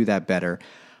does do that better.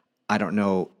 I don't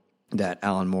know that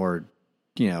Alan Moore,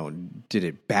 did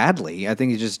it badly. I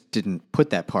think he just didn't put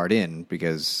that part in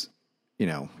because,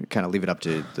 kind of leave it up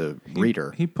to the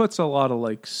reader. He puts a lot of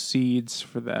like seeds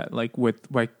for that, like with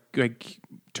like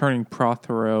turning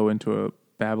Prothero into a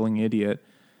babbling idiot.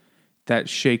 That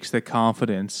shakes the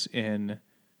confidence in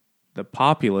the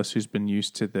populace who's been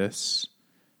used to this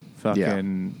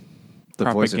fucking The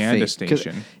voice of propaganda fate. 'Cause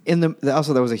station.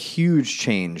 Also, there was a huge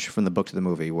change from the book to the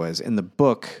movie. Was in the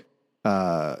book,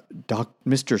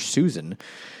 Mr. Susan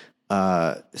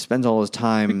spends all his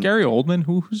time. Gary Oldman,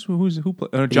 who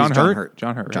played John Hurt?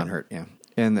 John Hurt, yeah.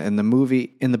 And in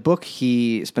the book,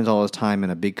 he spends all his time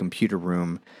in a big computer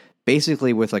room,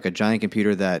 basically with like a giant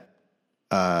computer that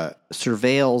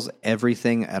surveils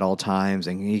everything at all times,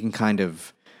 and he can kind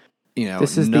of,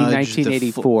 This is the nudge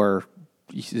 1984.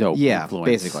 yeah, influence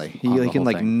basically, he on the can whole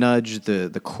like thing. nudge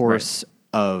the course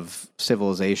of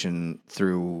civilization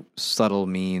through subtle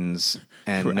means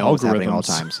and Through know what's happening at all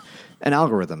algorithms. times, and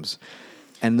algorithms.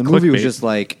 And the movie was Clickbait. just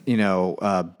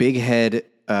like big head,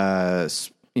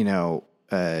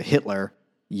 Hitler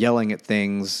yelling at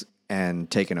things and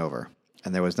taking over,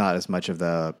 and there was not as much of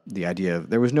the idea of,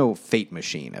 there was no fate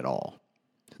machine at all.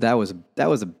 That was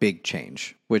a big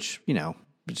change, which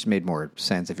just made more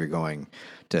sense if you're going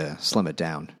to slim it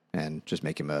down and just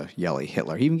make him a yelly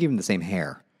Hitler. He even gave him the same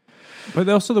hair. But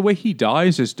also the way he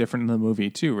dies is different in the movie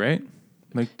too, right?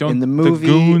 Like, don't In the movie,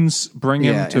 the goons bring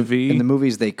him to in, V? In the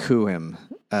movies, they coup him.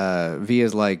 V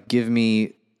is like, give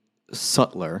me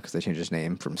Sutler, because they changed his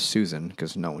name from Susan,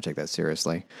 because no one would take that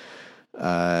seriously,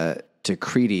 to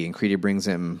Creedy, and Creedy brings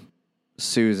him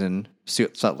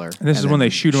Sutler. And this is when they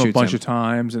shoot him a shoots bunch of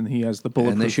times, and he has the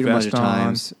bulletproof And they shoot him a bunch vest of on.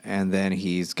 times, and then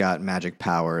he's got magic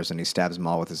powers, and he stabs them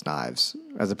all with his knives.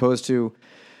 As opposed to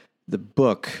the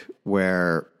book,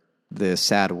 where the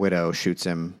sad widow shoots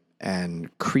him, and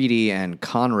Creedy and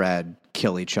Conrad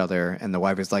kill each other, and the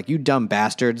wife is like, you dumb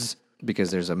bastards, because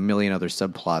there's a million other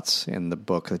subplots in the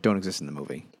book that don't exist in the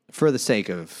movie. For the sake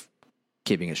of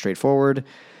keeping it straightforward,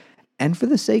 and for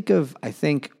the sake of, I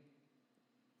think,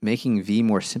 making V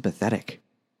more sympathetic.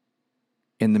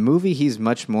 In the movie, he's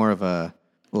much more of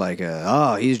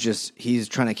he's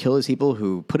trying to kill his people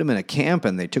who put him in a camp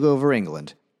and they took over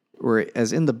England.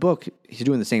 Whereas in the book, he's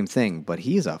doing the same thing, but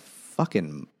he's a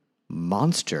fucking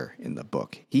monster in the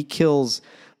book. He kills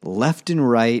left and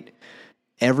right,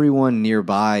 everyone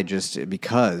nearby just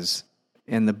because.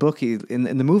 In the book, in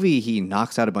the movie, he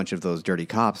knocks out a bunch of those dirty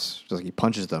cops. Just like he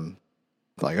punches them.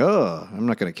 Like, oh, I'm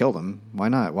not going to kill them. Why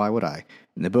not? Why would I?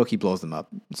 In the book, he blows them up,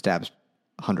 stabs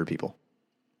 100 people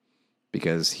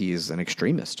because he's an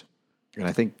extremist. And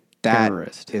I think that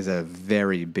Terrorist. is a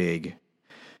very big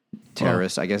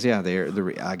terrorist. I guess, yeah.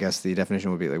 I guess the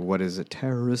definition would be like, what is a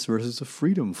terrorist versus a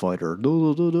freedom fighter?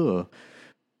 Duh, duh, duh, duh.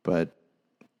 But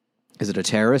is it a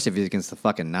terrorist if he's against the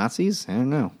fucking Nazis? I don't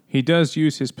know. He does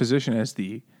use his position as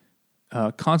the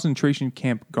concentration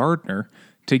camp gardener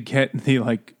to get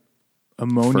the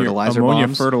ammonia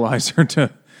bombs. fertilizer to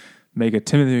make a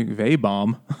Timothy McVeigh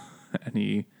bomb, and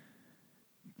he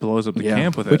blows up the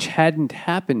camp with Which it. hadn't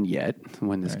happened yet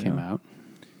when this came out.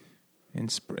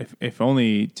 And if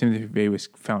only Timothy McVeigh was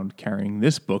found carrying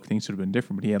this book, things would have been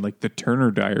different. But he had the Turner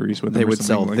Diaries with him. They or would something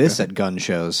sell like this that. at gun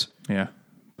shows. Yeah,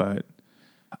 but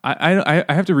I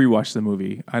have to rewatch the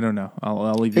movie. I don't know.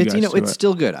 I'll leave you guys to It's it.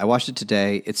 still good. I watched it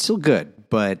today. It's still good,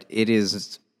 but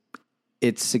it's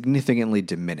significantly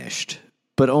diminished.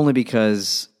 But only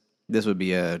because this would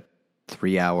be a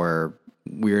 3-hour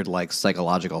weird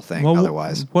psychological thing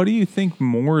otherwise. What do you think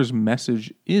Moore's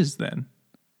message is then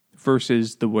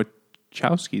versus the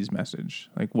Wachowski's message?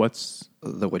 What's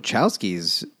The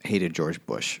Wachowskis hated George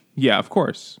Bush. Yeah, of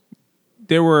course.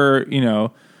 There were,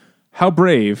 how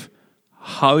brave.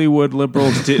 Hollywood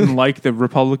liberals didn't like the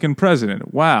Republican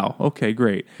president. Wow. Okay,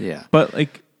 great. Yeah. But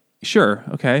sure.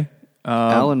 Okay.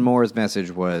 Alan Moore's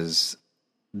message was,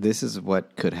 this is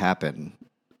what could happen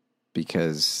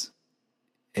because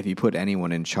if you put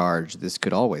anyone in charge, this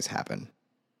could always happen.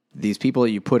 These people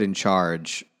that you put in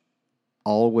charge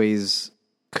always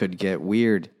could get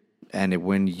weird. And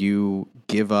when you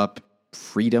give up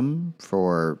freedom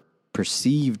for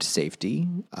perceived safety,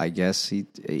 I guess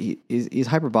he's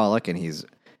hyperbolic and he's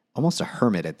almost a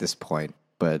hermit at this point.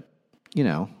 But, I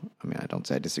don't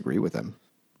say I disagree with him.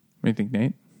 What do you think,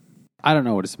 Nate? I don't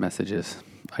know what his message is.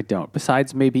 I don't.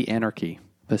 Besides maybe anarchy.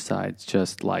 Besides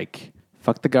just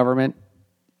fuck the government,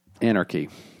 anarchy.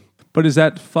 But is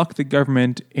that fuck the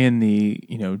government in the,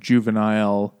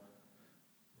 juvenile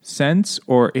sense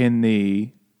or in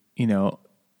the,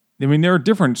 there are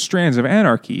different strands of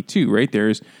anarchy too, right?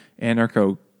 There's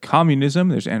anarcho-communism,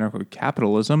 there's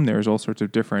anarcho-capitalism, there's all sorts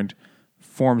of different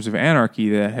forms of anarchy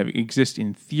that exist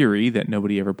in theory that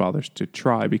nobody ever bothers to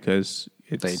try because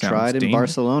They tried in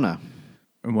Barcelona.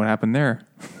 And what happened there?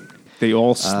 They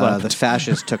all slept. The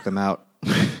fascists took them out.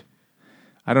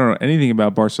 I don't know anything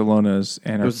about Barcelona's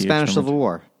anarchy. It was the Spanish Civil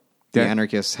War. The Yeah.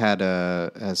 anarchists had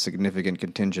a significant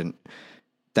contingent.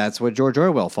 That's what George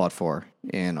Orwell fought for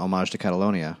in Homage to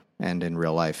Catalonia and in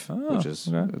real life,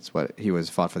 that's what he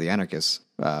fought for the anarchists.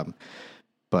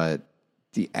 But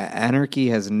the anarchy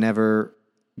has never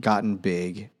gotten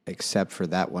big except for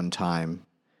that one time,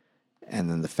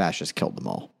 and then the fascists killed them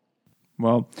all.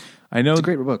 Well, I know It's a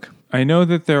great book. I know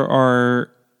that there are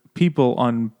people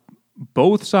on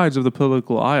both sides of the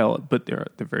political aisle, but they're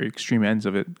at the very extreme ends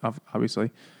of it,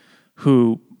 obviously,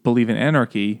 who believe in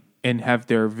anarchy and have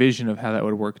their vision of how that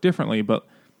would work differently. But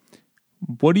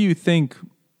what do you think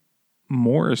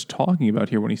Moore is talking about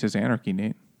here when he says anarchy,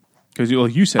 Nate? Because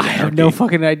you said anarchy. I have no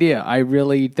fucking idea.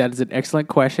 That is an excellent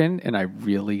question, and I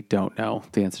really don't know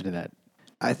the answer to that.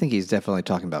 I think he's definitely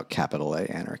talking about capital A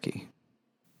anarchy.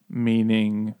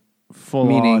 Meaning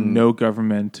full-on, no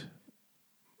government,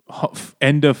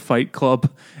 end of Fight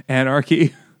Club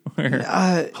anarchy, where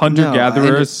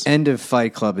hunter-gatherers... End of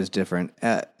Fight Club is different.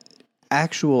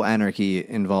 Actual anarchy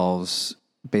involves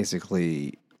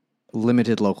basically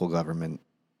limited local government,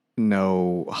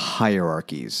 no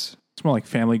hierarchies. It's more like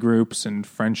family groups and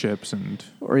friendships and...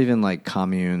 Or even like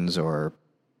communes or,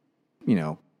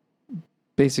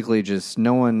 basically just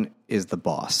no one is the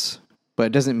boss. But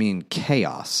it doesn't mean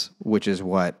chaos, which is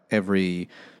what every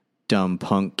dumb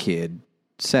punk kid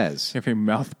says. Every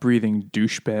mouth-breathing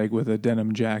douchebag with a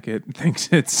denim jacket thinks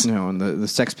it's... And the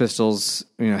Sex Pistols,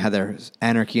 had their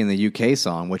Anarchy in the UK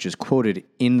song, which is quoted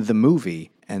in the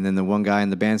movie. And then the one guy in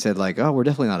the band said, oh, we're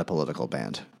definitely not a political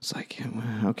band. It's like,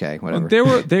 okay, whatever.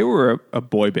 They were a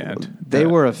boy band. They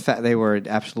were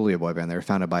absolutely a boy band. They were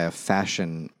founded by a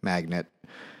fashion magnate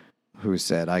who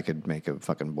said I could make a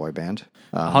fucking boy band.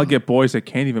 I'll get boys that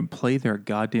can't even play their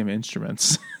goddamn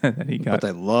instruments. And then but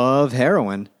they love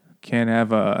heroin. Can't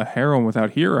have a heroin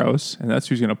without heroes, and that's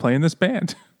who's going to play in this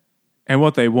band. And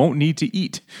what they won't need to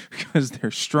eat because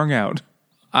they're strung out.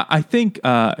 I think,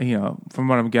 from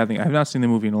what I'm gathering, I have not seen the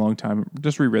movie in a long time.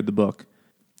 Just reread the book.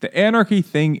 The anarchy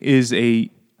thing is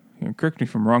correct me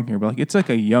if I'm wrong here, but it's like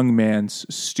a young man's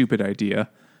stupid idea.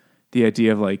 The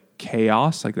idea of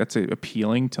chaos, that's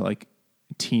appealing to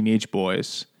teenage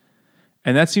boys.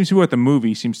 And that seems to be what the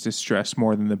movie seems to stress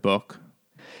more than the book.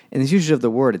 In the usage of the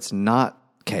word, it's not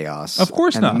chaos. Of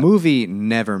course and not. The movie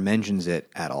never mentions it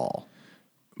at all.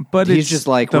 But He's it's just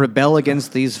like, rebel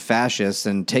against these fascists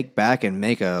and take back and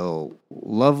make a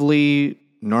lovely,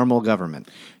 normal government.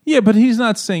 Yeah, but he's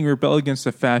not saying rebel against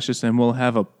the fascists and we'll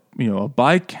have a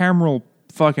bicameral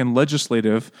fucking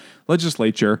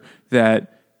legislature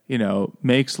that,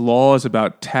 makes laws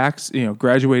about tax,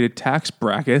 graduated tax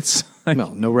brackets.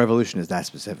 Well, no revolution is that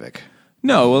specific.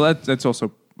 No, well, that's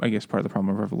also, I guess, part of the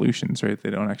problem of revolutions, right? They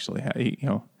don't actually have,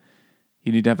 you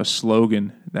need to have a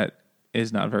slogan that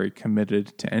is not very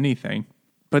committed to anything.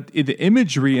 But the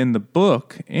imagery in the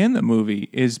book and the movie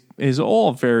is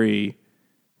all very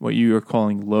what you are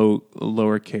calling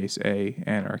lowercase a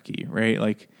anarchy, right?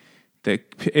 Like the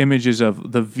images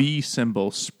of the V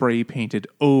symbol spray painted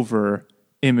over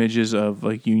images of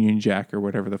like Union Jack or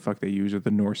whatever the fuck they use, or the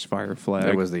Norse fire flag.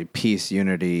 There was the peace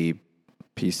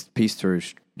through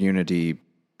unity,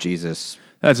 Jesus.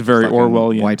 That's very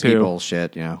Orwellian white too. people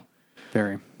shit,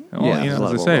 Very. Well, yeah, there's a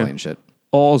lot of as I Orwellian say, shit.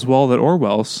 all's well that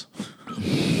Orwell's.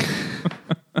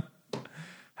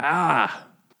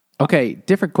 Okay,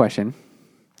 different question.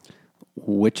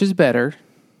 Which is better,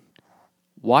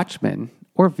 Watchmen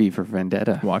or V for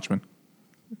Vendetta? Watchmen.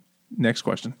 Next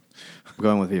question. I'm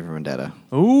going with V for Vendetta.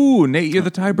 Ooh, Nate, you're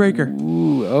the tiebreaker.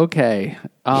 Ooh, okay.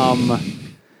 I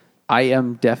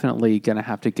am definitely going to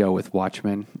have to go with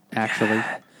Watchmen, actually.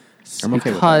 I'm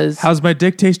okay with Because How's my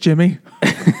dick taste, Jimmy?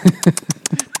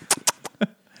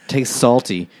 Tastes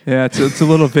salty. Yeah, it's a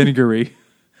little vinegary.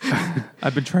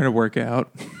 I've been trying to work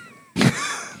out.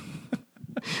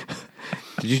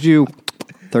 Did you do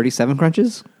 37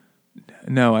 crunches?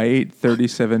 No, I ate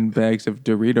 37 bags of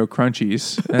Dorito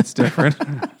Crunchies. That's different.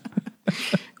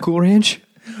 Cool Ranch?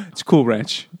 It's Cool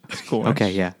Ranch. It's Cool Ranch.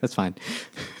 Okay, yeah, that's fine.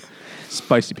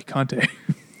 Spicy picante.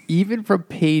 even from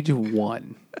page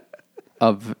 1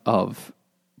 of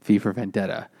V for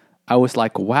Vendetta, I was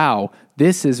like, wow,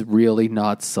 this is really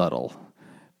not subtle.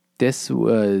 This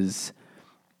was...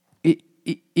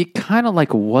 It kind of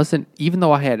like wasn't, even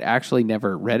though I had actually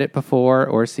never read it before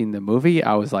or seen the movie,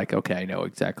 I was like, okay, I know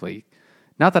exactly.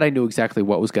 Not that I knew exactly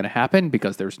what was going to happen,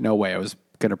 because there's no way I was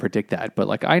going to predict that, but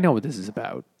like, I know what this is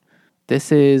about.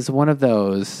 This is one of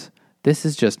those, this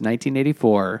is just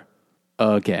 1984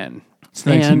 again. It's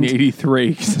 1983,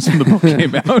 because that's when the book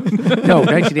came out. No,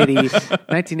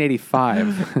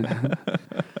 1985.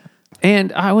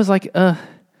 And I was like,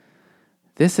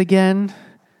 this again?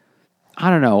 I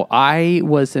don't know. I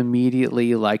was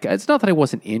immediately like, it's not that I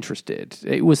wasn't interested.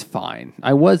 It was fine.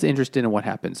 I was interested in what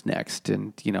happens next.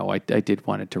 And, I did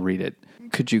wanted to read it.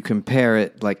 Could you compare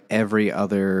it like every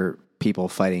other people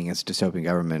fighting against dystopian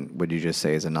government? Would you just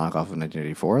say is a knockoff of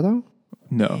 1984, though?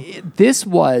 No. This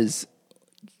was,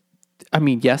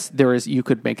 yes, there is, you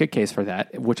could make a case for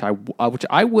that, which I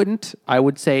wouldn't. I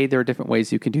would say there are different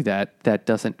ways you can do that. That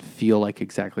doesn't feel like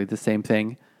exactly the same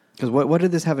thing. Because what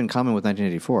did this have in common with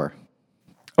 1984?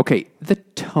 Okay, the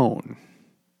tone.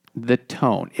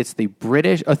 It's the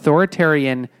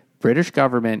authoritarian British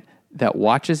government that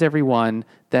watches everyone,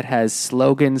 that has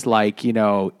slogans like,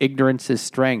 ignorance is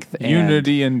strength. And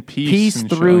unity and peace. Peace and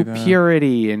through like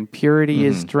purity, and purity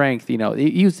is strength.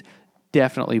 He was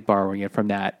definitely borrowing it from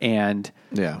that. And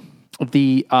Yeah.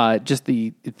 the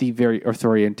very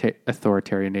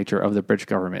authoritarian nature of the British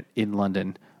government in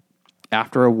London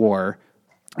after a war.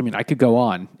 I could go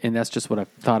on, and that's just what I've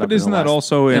thought of. But isn't that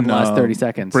also in the last 30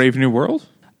 seconds? Brave New World?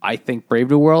 I think Brave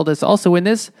New World is also in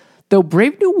this, though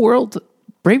Brave New World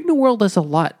is a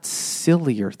lot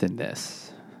sillier than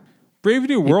this. Brave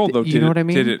New World, though, you know what I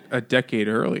mean? did it a decade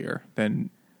earlier than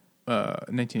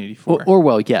 1984.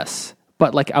 Well, yes.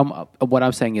 But like, what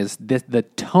I'm saying is the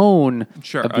tone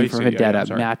Sure, of I V for see. Vendetta Yeah,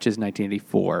 sorry. matches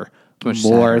 1984 Much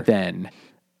more than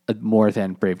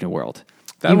Brave New World.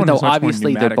 That Even one though is much more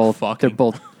obviously they're pneumatic both fucking.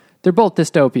 they're both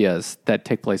dystopias that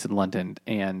take place in London,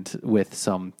 and with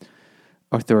some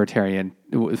authoritarian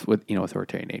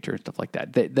authoritarian nature and stuff like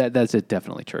that. That's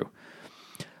definitely true.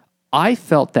 I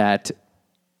felt that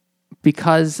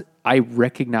because I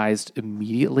recognized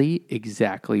immediately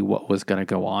exactly what was going to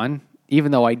go on,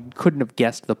 even though I couldn't have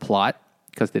guessed the plot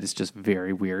because it is just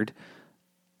very weird.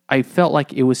 I felt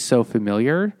like it was so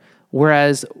familiar.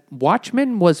 Whereas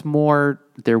Watchmen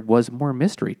there was more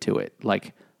mystery to it.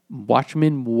 Like,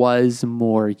 Watchmen was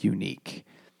more unique.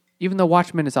 Even though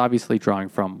Watchmen is obviously drawing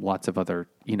from lots of other,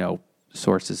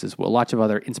 sources as well, lots of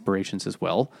other inspirations as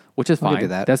well, which is I'll fine. give you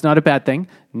that. That's not a bad thing.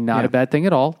 Not a bad thing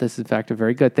at all. This is, in fact, a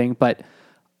very good thing. But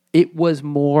it was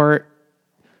more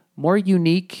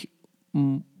unique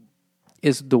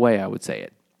is the way I would say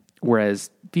it. Whereas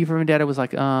V for Vendetta was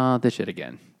like, this shit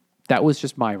again. That was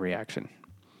just my reaction.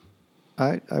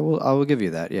 I will give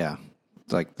you that. Yeah,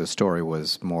 like the story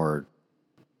was more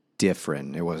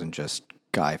different. It wasn't just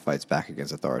guy fights back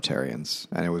against authoritarians,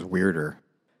 and it was weirder.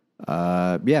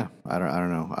 Yeah, I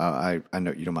don't know. I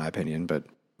know you know my opinion, but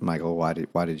Michael, why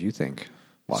did you think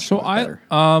Watchmen was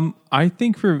better? I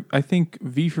think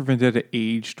V for Vendetta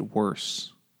aged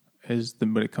worse is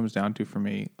what it comes down to for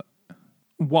me.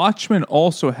 Watchmen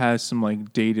also has some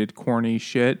like dated, corny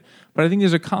shit, but I think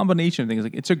there's a combination of things.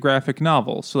 Like it's a graphic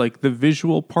novel, so like the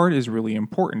visual part is really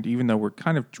important, even though we're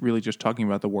kind of really just talking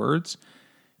about the words.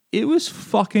 It was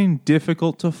fucking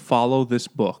difficult to follow this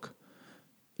book.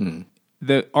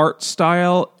 The art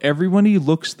style, everybody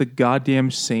looks the goddamn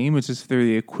same. It's as if they're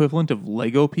the equivalent of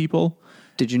Lego people.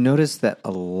 Did you notice that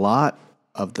a lot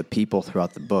of the people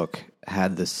throughout the book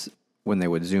had this, when they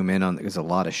would zoom in on, there's a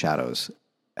lot of shadows,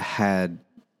 had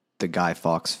the Guy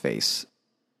Fawkes face.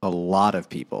 A lot of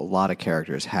people, a lot of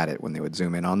characters had it when they would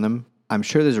zoom in on them. I'm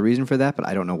sure there's a reason for that, but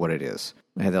I don't know what it is.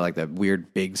 They had that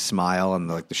weird big smile, and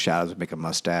the shadows would make a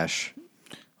mustache.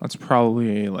 That's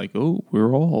probably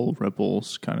we're all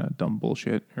rebels kind of dumb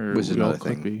bullshit. Or Which is we all another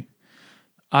could thing. be.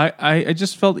 I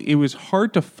just felt it was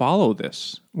hard to follow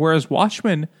this. Whereas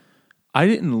Watchmen, I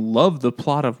didn't love the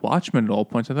plot of Watchmen at all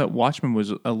points. I thought Watchmen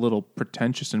was a little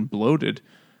pretentious and bloated.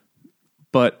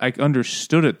 But I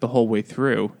understood it the whole way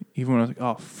through. Even when I was like,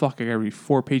 oh, fuck, I got to read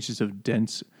 4 pages of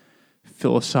dense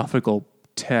philosophical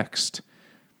text.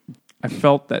 I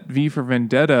felt that V for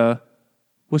Vendetta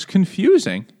was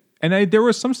confusing. And there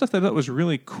was some stuff that I thought was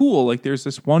really cool. Like there's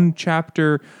this one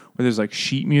chapter where there's like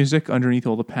sheet music underneath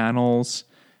all the panels.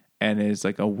 And it's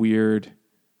like a weird,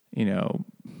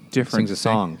 different Sings a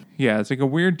song. Yeah, it's like a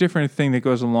weird different thing that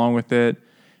goes along with it.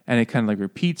 And it kind of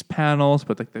repeats panels,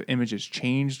 but the images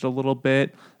changed a little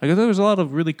bit. I thought there was a lot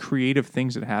of really creative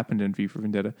things that happened in V for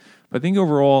Vendetta. But I think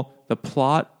overall, the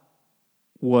plot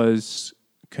was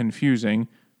confusing.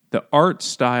 The art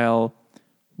style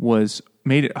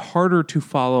made it harder to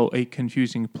follow a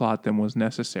confusing plot than was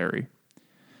necessary.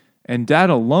 And that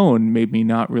alone made me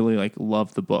not really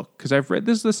love the book. Because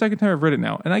this is the second time I've read it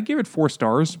now. And I gave it 4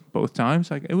 stars both times.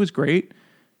 It was great.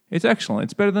 It's excellent.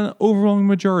 It's better than the overwhelming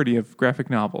majority of graphic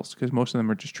novels because most of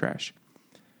them are just trash.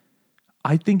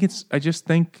 I just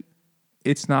think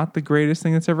it's not the greatest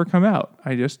thing that's ever come out.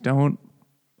 I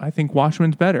think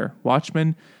Watchmen's better.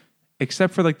 Watchmen,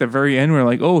 except for the very end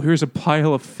where here's a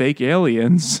pile of fake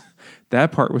aliens.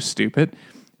 That part was stupid.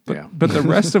 But, Yeah. but the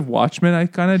rest of Watchmen I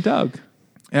kind of dug.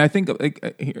 And I think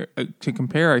to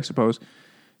compare, I suppose,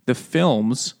 the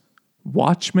films,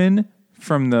 Watchmen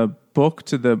from the book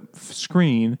to the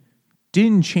screen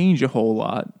didn't change a whole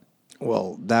lot.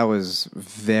 Well, that was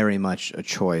very much a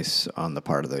choice on the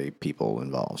part of the people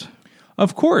involved.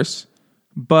 Of course.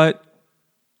 But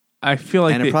I feel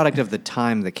like And a product of the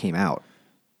time that came out.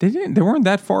 they weren't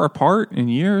that far apart in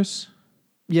years.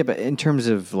 Yeah, but in terms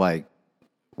of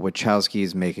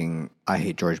Wachowski's making I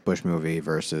Hate George Bush movie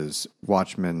versus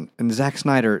Watchmen, and Zack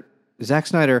Snyder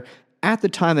at the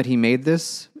time that he made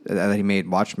this, that he made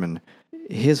Watchmen,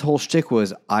 his whole shtick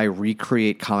was I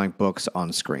recreate comic books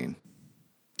on screen.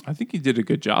 I think he did a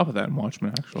good job of that in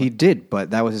Watchmen, actually. He did,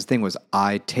 but that was his thing, was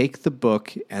I take the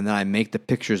book and then I make the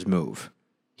pictures move.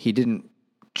 He didn't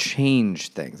change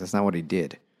things. That's not what he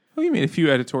did. Well, he made a few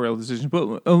editorial decisions,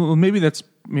 but maybe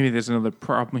there's another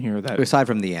problem here that Aside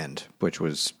from the end, which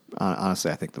was honestly,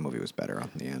 I think the movie was better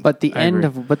on the end. But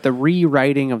the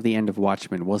rewriting of the end of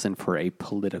Watchmen wasn't for a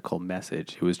political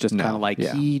message. It was just kind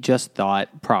of he just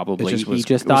thought probably It he just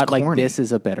just was thought corny. this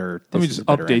is a better. let me just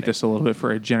update this a little bit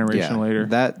for a generation later.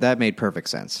 That made perfect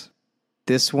sense.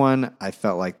 This one, I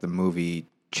felt like the movie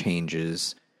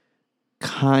changes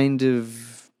kind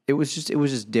of. It was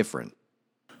just different.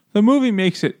 The movie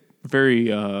makes it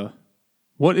very,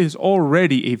 what is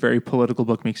already a very political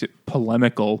book makes it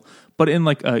polemical, but in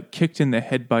a kicked in the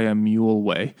head by a mule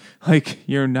way.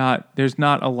 There's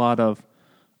not a lot of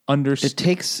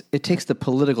understanding. It takes the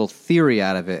political theory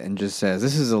out of it and just says,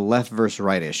 this is a left versus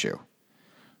right issue.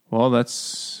 Well,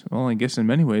 I guess in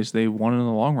many ways they won in the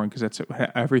long run because that's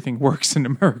how everything works in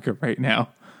America right now.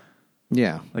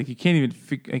 Yeah. You can't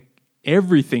even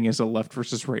everything is a left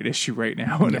versus right issue right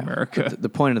now in America. The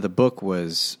point of the book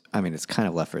was, it's kind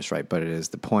of left versus right, but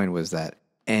the point was that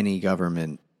any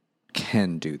government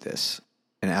can do this.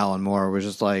 And Alan Moore was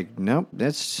just like, nope,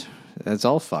 that's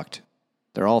all fucked.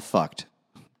 They're all fucked.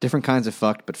 Different kinds of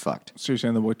fucked, but fucked. So you're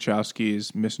saying that Wachowski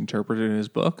is misinterpreted in his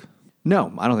book?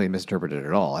 No, I don't think they misinterpreted it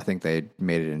at all. I think they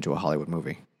made it into a Hollywood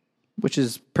movie, which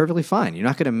is perfectly fine. You're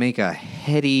not going to make a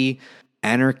heady,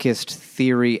 anarchist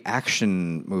theory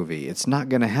action movie. It's not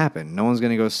going to happen. No one's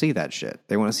going to go see that shit.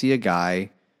 They want to see a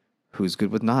guy who's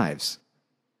good with knives.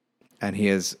 And he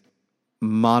has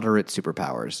moderate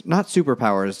superpowers. Not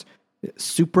superpowers,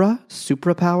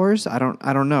 suprapowers?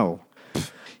 I don't know.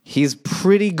 He's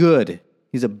pretty good.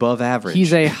 He's above average.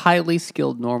 He's a highly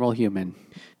skilled normal human,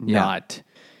 not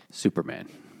Superman.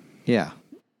 Yeah.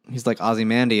 He's like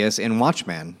Ozymandias in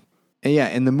Watchmen. And yeah,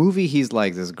 in the movie, he's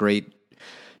like this great,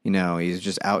 he's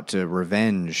just out to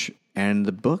revenge. And in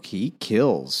the book, he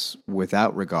kills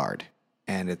without regard.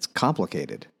 And it's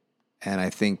complicated. And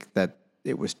I think that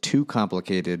it was too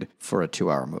complicated for a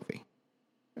 2-hour movie.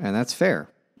 And that's fair.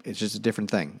 It's just a different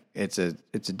thing. It's a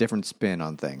different spin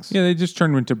on things. Yeah, they just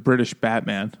turned him into British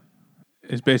Batman.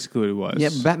 Is basically what it was. Yeah,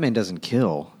 but Batman doesn't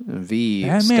kill.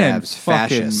 Stabs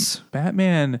fascists.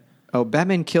 Batman. Oh,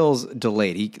 Batman kills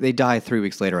delayed. They die 3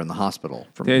 weeks later in the hospital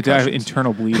from They die of concussions.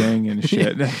 internal bleeding and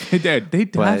shit. They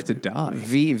have to die.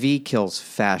 V kills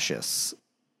fascists,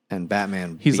 and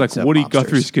Batman. He's beats like up Woody mobsters.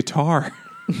 Guthrie's guitar.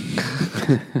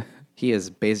 He is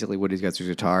basically Woody Guthrie's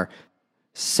guitar.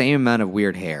 Same amount of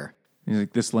weird hair. He's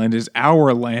like, this land is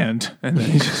our land, and then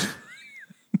he just.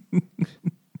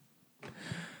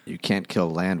 You can't kill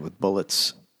land with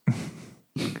bullets.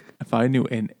 If I knew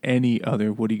in any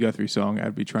other Woody Guthrie song,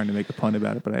 I'd be trying to make a pun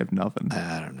about it, but I have nothing.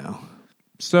 I don't know.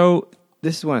 So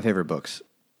This is one of my favorite books.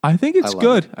 I think it's love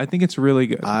good. I think it's really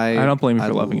good. I don't blame you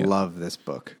for loving it. I love this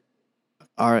book.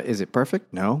 Is it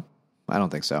perfect? No, I don't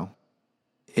think so.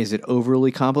 Is it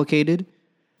overly complicated?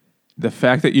 The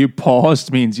fact that you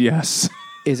paused means yes.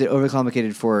 Is it overly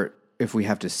complicated for if we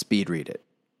have to speed read it?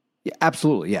 Yeah,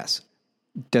 absolutely, yes.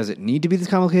 Does it need to be this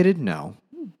complicated? No.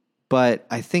 But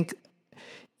I think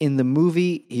in the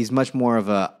movie, he's much more of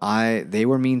they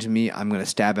were mean to me, I'm going to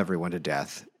stab everyone to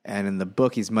death. And in the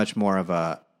book, he's much more of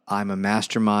I'm a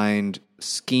mastermind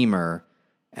schemer,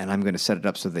 and I'm going to set it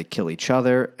up so they kill each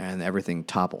other and everything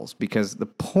topples. Because the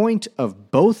point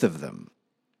of both of them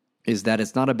is that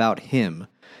it's not about him,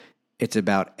 it's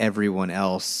about everyone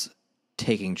else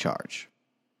taking charge.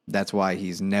 That's why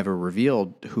he's never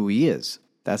revealed who he is.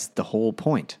 That's the whole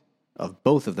point of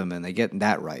both of them, and they get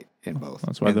that right in both.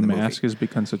 That's why in the movie. mask has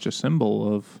become such a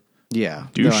symbol of No,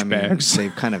 douchebags.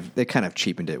 they kind of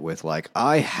cheapened it with like,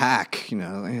 I hack.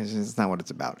 It's not what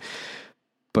it's about.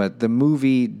 But the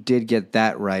movie did get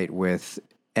that right with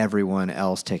everyone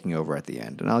else taking over at the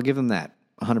end, and I'll give them that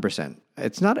 100%.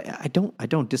 It's not. I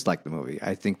don't dislike the movie.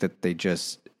 I think that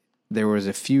there was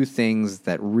a few things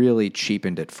that really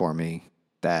cheapened it for me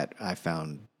that I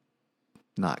found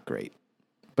not great.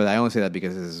 But I only say that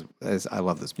because I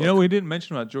love this book. We didn't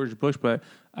mention about George Bush, but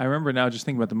I remember now just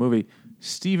thinking about the movie.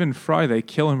 Stephen Fry, they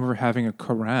kill him for having a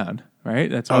Quran,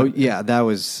 right? That's yeah, that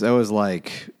was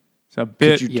like. It's a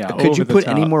bit. Could you put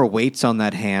any more weights on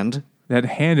that hand? That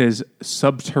hand is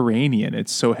subterranean.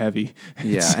 It's so heavy.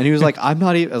 Yeah, and he was like, "I'm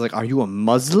not even." I was like, "Are you a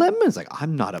Muslim?" It's like,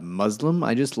 "I'm not a Muslim.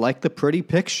 I just like the pretty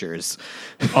pictures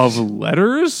of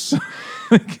letters."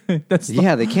 They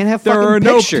can't have there fucking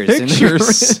are pictures. No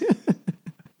pictures.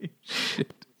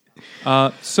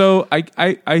 So I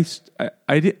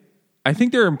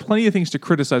think there are plenty of things to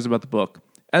criticize about the book,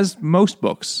 as most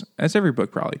books, as every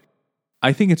book probably.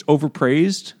 I think it's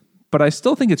overpraised, but I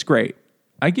still think it's great.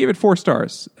 I gave it 4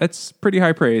 stars. That's pretty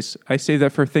high praise. I say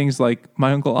that for things like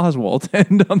My Uncle Oswald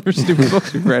and other stupid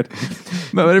books we've read.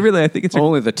 But really, I think it's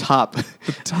only the top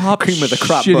cream of the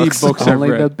crop shitty books I've Only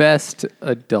read. the best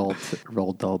adult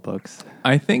Roald Dahl books.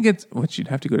 I think it's which you'd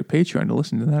have to go to Patreon to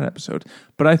listen to that episode.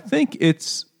 But I think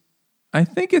it's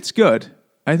good.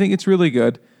 I think it's really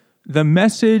good. The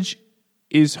message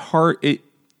is hard.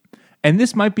 And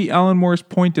this might be Alan Moore's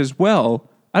point as well.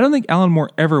 I don't think Alan Moore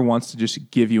ever wants to just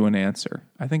give you an answer.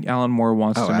 I think Alan Moore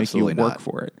wants to make you work not.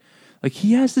 for it. Like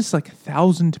he has this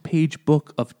 1,000-page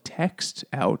book of text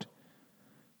out.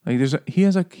 Like he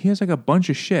has a bunch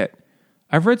of shit.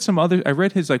 I read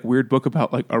his weird book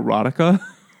about erotica.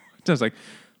 I was like,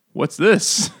 what's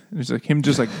this? It's him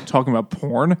just talking about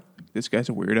porn. This guy's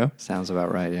a weirdo. Sounds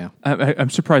about right, yeah. I'm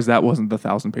surprised that wasn't the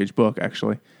 1,000-page book,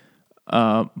 actually.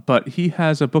 But he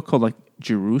has a book called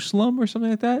Jerusalem or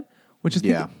something like that, which is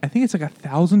I think it's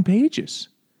 1,000 pages,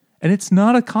 and it's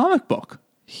not a comic book.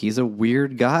 He's a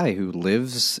weird guy who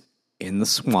lives in the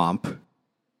swamp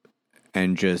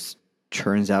and just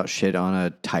churns out shit on a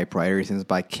typewriter he sends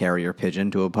by carrier pigeon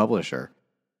to a publisher.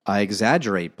 I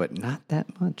exaggerate, but not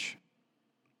that much.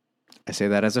 I say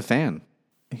that as a fan.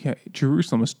 Yeah,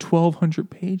 Jerusalem is 1,200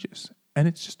 pages, and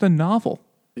it's just a novel.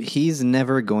 He's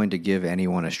never going to give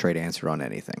anyone a straight answer on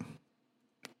anything.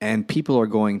 And people are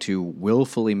going to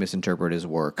willfully misinterpret his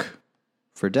work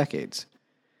for decades.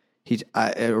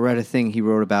 I read a thing he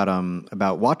wrote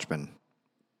about Watchmen,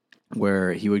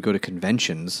 where he would go to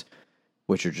conventions,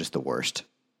 which are just the worst.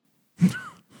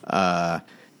 And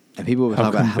people would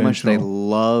talk about how much they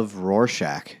love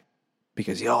Rorschach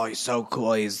because he's so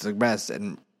cool, he's the best.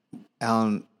 And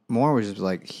Alan Moore was just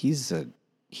like, he's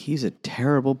a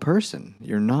terrible person.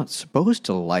 You're not supposed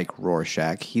to like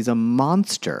Rorschach. He's a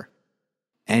monster.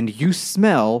 And you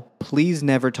smell, please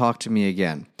never talk to me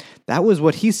again. That was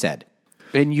what he said.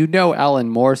 And Alan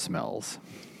Moore smells.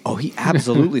 Oh, he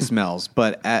absolutely smells.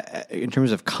 But in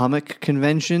terms of comic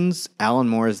conventions, Alan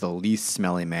Moore is the least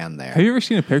smelly man there. Have you ever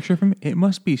seen a picture of him? It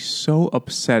must be so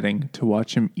upsetting to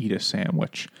watch him eat a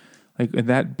sandwich. Like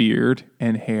that beard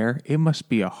and hair, it must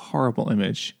be a horrible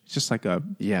image. It's just like like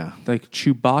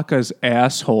Chewbacca's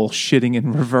asshole shitting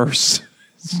in reverse.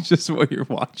 It's just what you're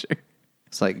watching.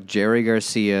 It's like Jerry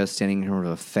Garcia standing in front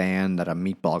of a fan that a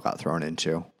meatball got thrown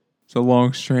into. It's a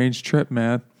long, strange trip,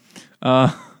 man.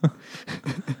 But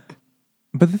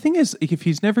the thing is, if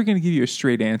he's never going to give you a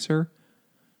straight answer,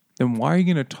 then why are you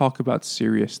going to talk about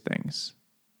serious things?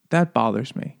 That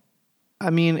bothers me. I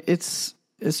mean, it's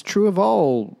true of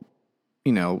all,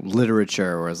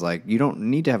 literature, where it's like, you don't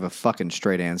need to have a fucking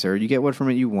straight answer. You get what from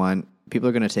it you want. People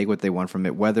are going to take what they want from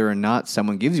it, whether or not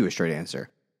someone gives you a straight answer.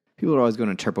 People are always going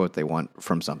to interpret what they want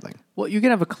from something. Well, you can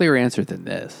have a clear answer than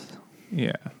this.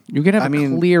 Yeah. You can have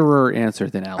a clearer answer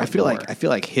than Alan Moore. I feel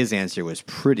like his answer was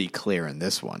pretty clear in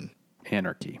this one.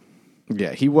 Anarchy.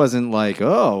 Yeah, he wasn't like,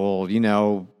 oh,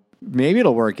 well, maybe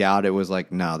it'll work out. It was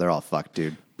like, no, they're all fucked,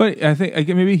 dude. But I think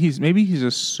maybe he's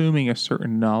assuming a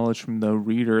certain knowledge from the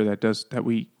reader that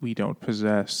we don't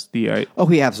possess. He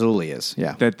absolutely is.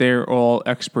 Yeah, that they're all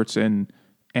experts in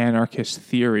anarchist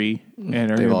theory, and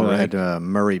they've all read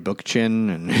Murray Bookchin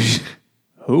and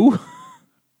who?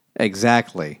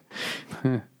 Exactly.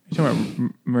 You're talking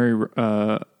about Murray.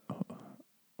 What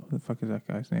the fuck is that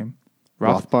guy's name?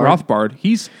 Rothbard.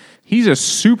 He's a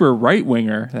super right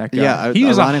winger. That guy. Yeah, he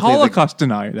was a Holocaust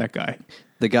denier. That guy.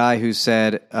 The guy who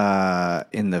said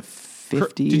in the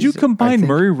 50s. Did you combine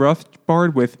Murray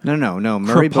Rothbard with no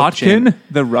Murray Kropotkin,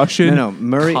 the Russian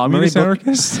communist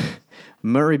anarchist?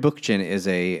 Murray Bookchin is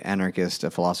a anarchist,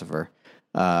 a philosopher,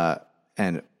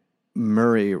 and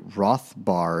Murray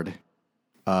Rothbard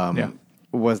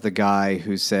was the guy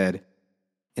who said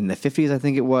in the 50s, I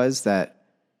think it was, that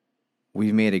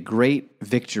we've made a great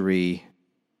victory,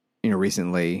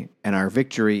 recently, and our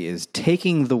victory is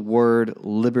taking the word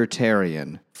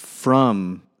libertarian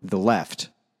from the left,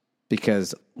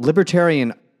 because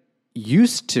libertarian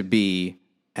used to be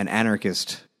an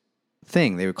anarchist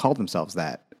thing. They would call themselves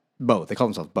that. Both. They called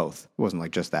themselves both. It wasn't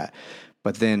like just that.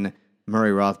 But then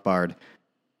Murray Rothbard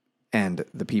and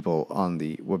the people on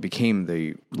what became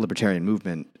the libertarian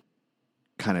movement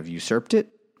kind of usurped it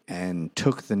and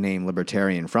took the name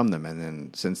libertarian from them, and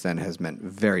then since then has meant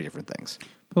very different things.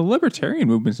 The libertarian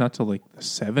movement's not till like the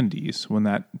 70s when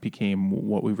that became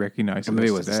what we recognize. Maybe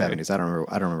it was the 70s. I don't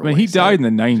remember. I mean, he died in the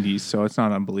 90s, so it's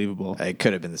not unbelievable. It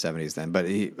could have been the 70s then, but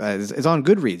it's on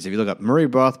Goodreads. If you look up Murray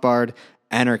Rothbard,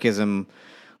 anarchism,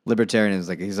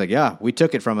 libertarianism, he's like, yeah, we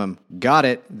took it from him. Got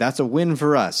it. That's a win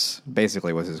for us.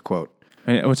 Basically, was his quote.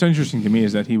 And what's interesting to me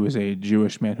is that he was a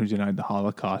Jewish man who denied the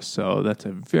Holocaust. So that's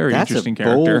a very interesting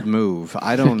character. That's a bold move.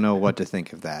 I don't know what to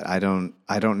think of that. I don't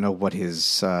know what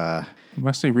his.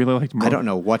 Must have really liked. I don't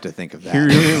know what to think of that. He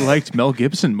really liked Mel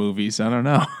Gibson movies. I don't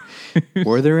know.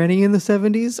 Were there any in the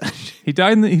 70s? He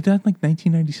died in like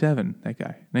 1997. That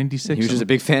guy, 96. He was just a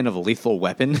big fan of Lethal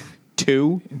Weapon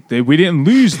 2. We didn't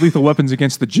lose lethal weapons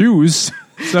against the Jews.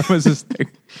 That was his thing.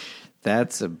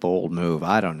 That's a bold move.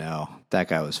 I don't know. That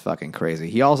guy was fucking crazy.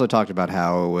 He also talked about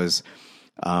how it was,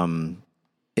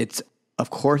 of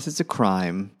course it's a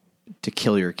crime to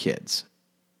kill your kids.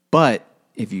 But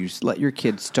if you let your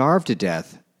kid starve to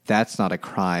death, that's not a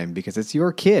crime because it's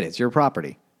your kid. It's your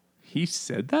property. He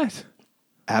said that?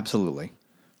 Absolutely.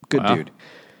 Good dude.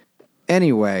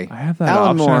 Anyway, I have that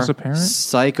Alan option Moore, as a parent.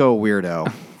 Psycho weirdo.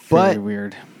 Very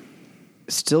weird.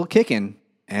 Still kicking.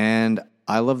 And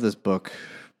I love this book.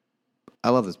 I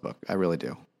really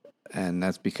do. And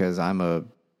that's because I'm a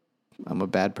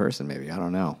bad person, maybe. I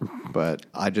don't know. But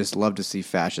I just love to see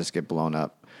fascists get blown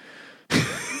up.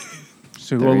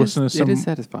 So go listen to some. It is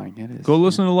satisfying. It is. Go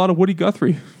listen to a lot of Woody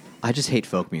Guthrie. I just hate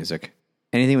folk music.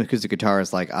 Anything with acoustic guitar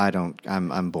is like,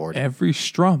 I'm bored. Every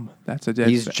strum. That's a dead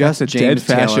He's just that's a James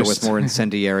dead Taylor fascist. with more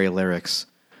incendiary lyrics.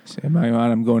 Say,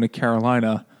 I'm going to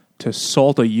Carolina to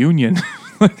salt a union.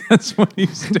 Like that's what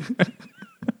he's doing.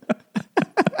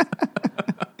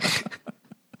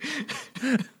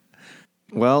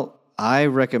 Well, I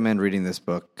recommend reading this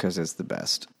book because it's the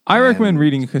best. I recommend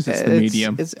reading because it's the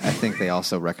medium. I think they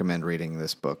also recommend reading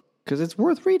this book because it's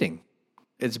worth reading.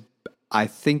 I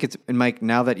think it's, and Mike,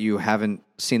 now that you haven't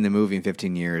seen the movie in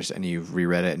 15 years and you've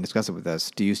reread it and discussed it with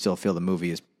us, do you still feel the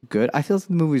movie is good? I feel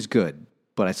the movie is good,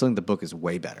 but I still think the book is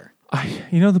way better.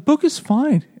 The book is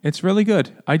fine. It's really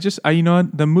good.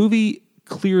 The movie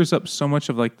clears up so much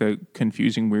of like the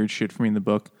confusing weird shit for me in the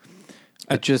book.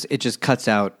 It just cuts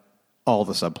out all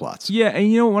the subplots. Yeah,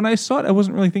 and when I saw it, I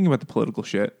wasn't really thinking about the political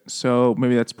shit. So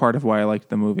maybe that's part of why I liked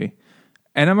the movie.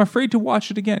 And I'm afraid to watch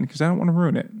it again because I don't want to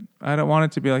ruin it. I don't want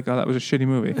it to be like, oh, that was a shitty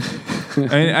movie.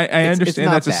 I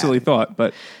understand that's a silly thought,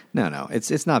 but no,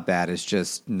 it's not bad. It's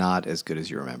just not as good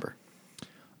as you remember.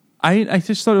 I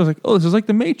just thought it was like, oh, this is like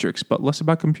The Matrix, but less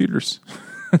about computers.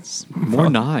 More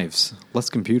knives, less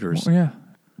computers. Well, yeah,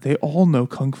 they all know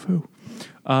kung fu.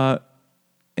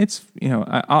 It's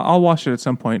I'll watch it at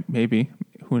some point, maybe.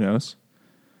 Who knows?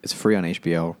 It's free on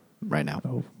HBO right now.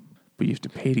 Oh, but you have to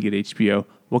pay to get HBO.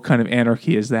 What kind of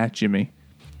anarchy is that, Jimmy?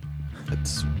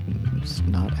 It's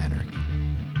not anarchy.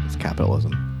 It's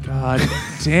capitalism. God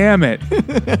damn it.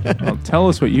 Well, tell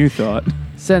us what you thought.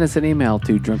 Send us an email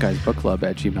to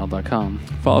drunkguysbookclub@gmail.com.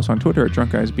 Follow us on Twitter at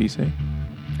DrunkGuysBC.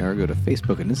 Or go to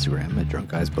Facebook and Instagram at Drunk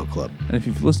Guys Book Club. And if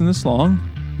you've listened this long,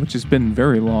 which has been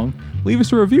very long, leave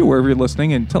us a review wherever you're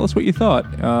listening and tell us what you thought.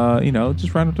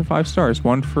 Just round up to 5 stars.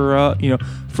 One for,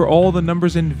 for all the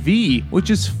numbers in V, which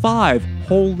is 5.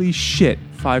 Holy shit.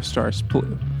 5 stars.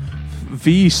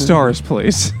 V stars,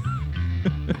 please.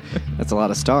 That's a lot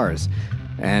of stars.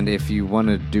 And if you want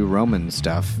to do Roman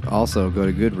stuff, also go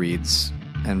to Goodreads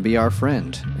and be our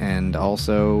friend. And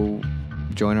also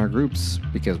join our groups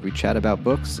because we chat about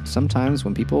books sometimes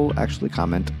when people actually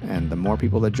comment. And the more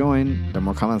people that join, the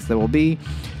more comments there will be.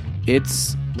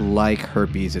 It's like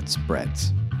herpes, it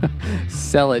spreads.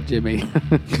 Sell it, Jimmy. You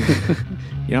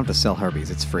don't have to sell herpes,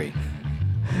 it's free.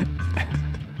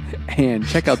 And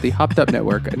check out the Hopped Up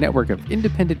Network, a network of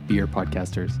independent beer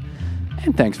podcasters.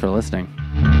 And thanks for listening.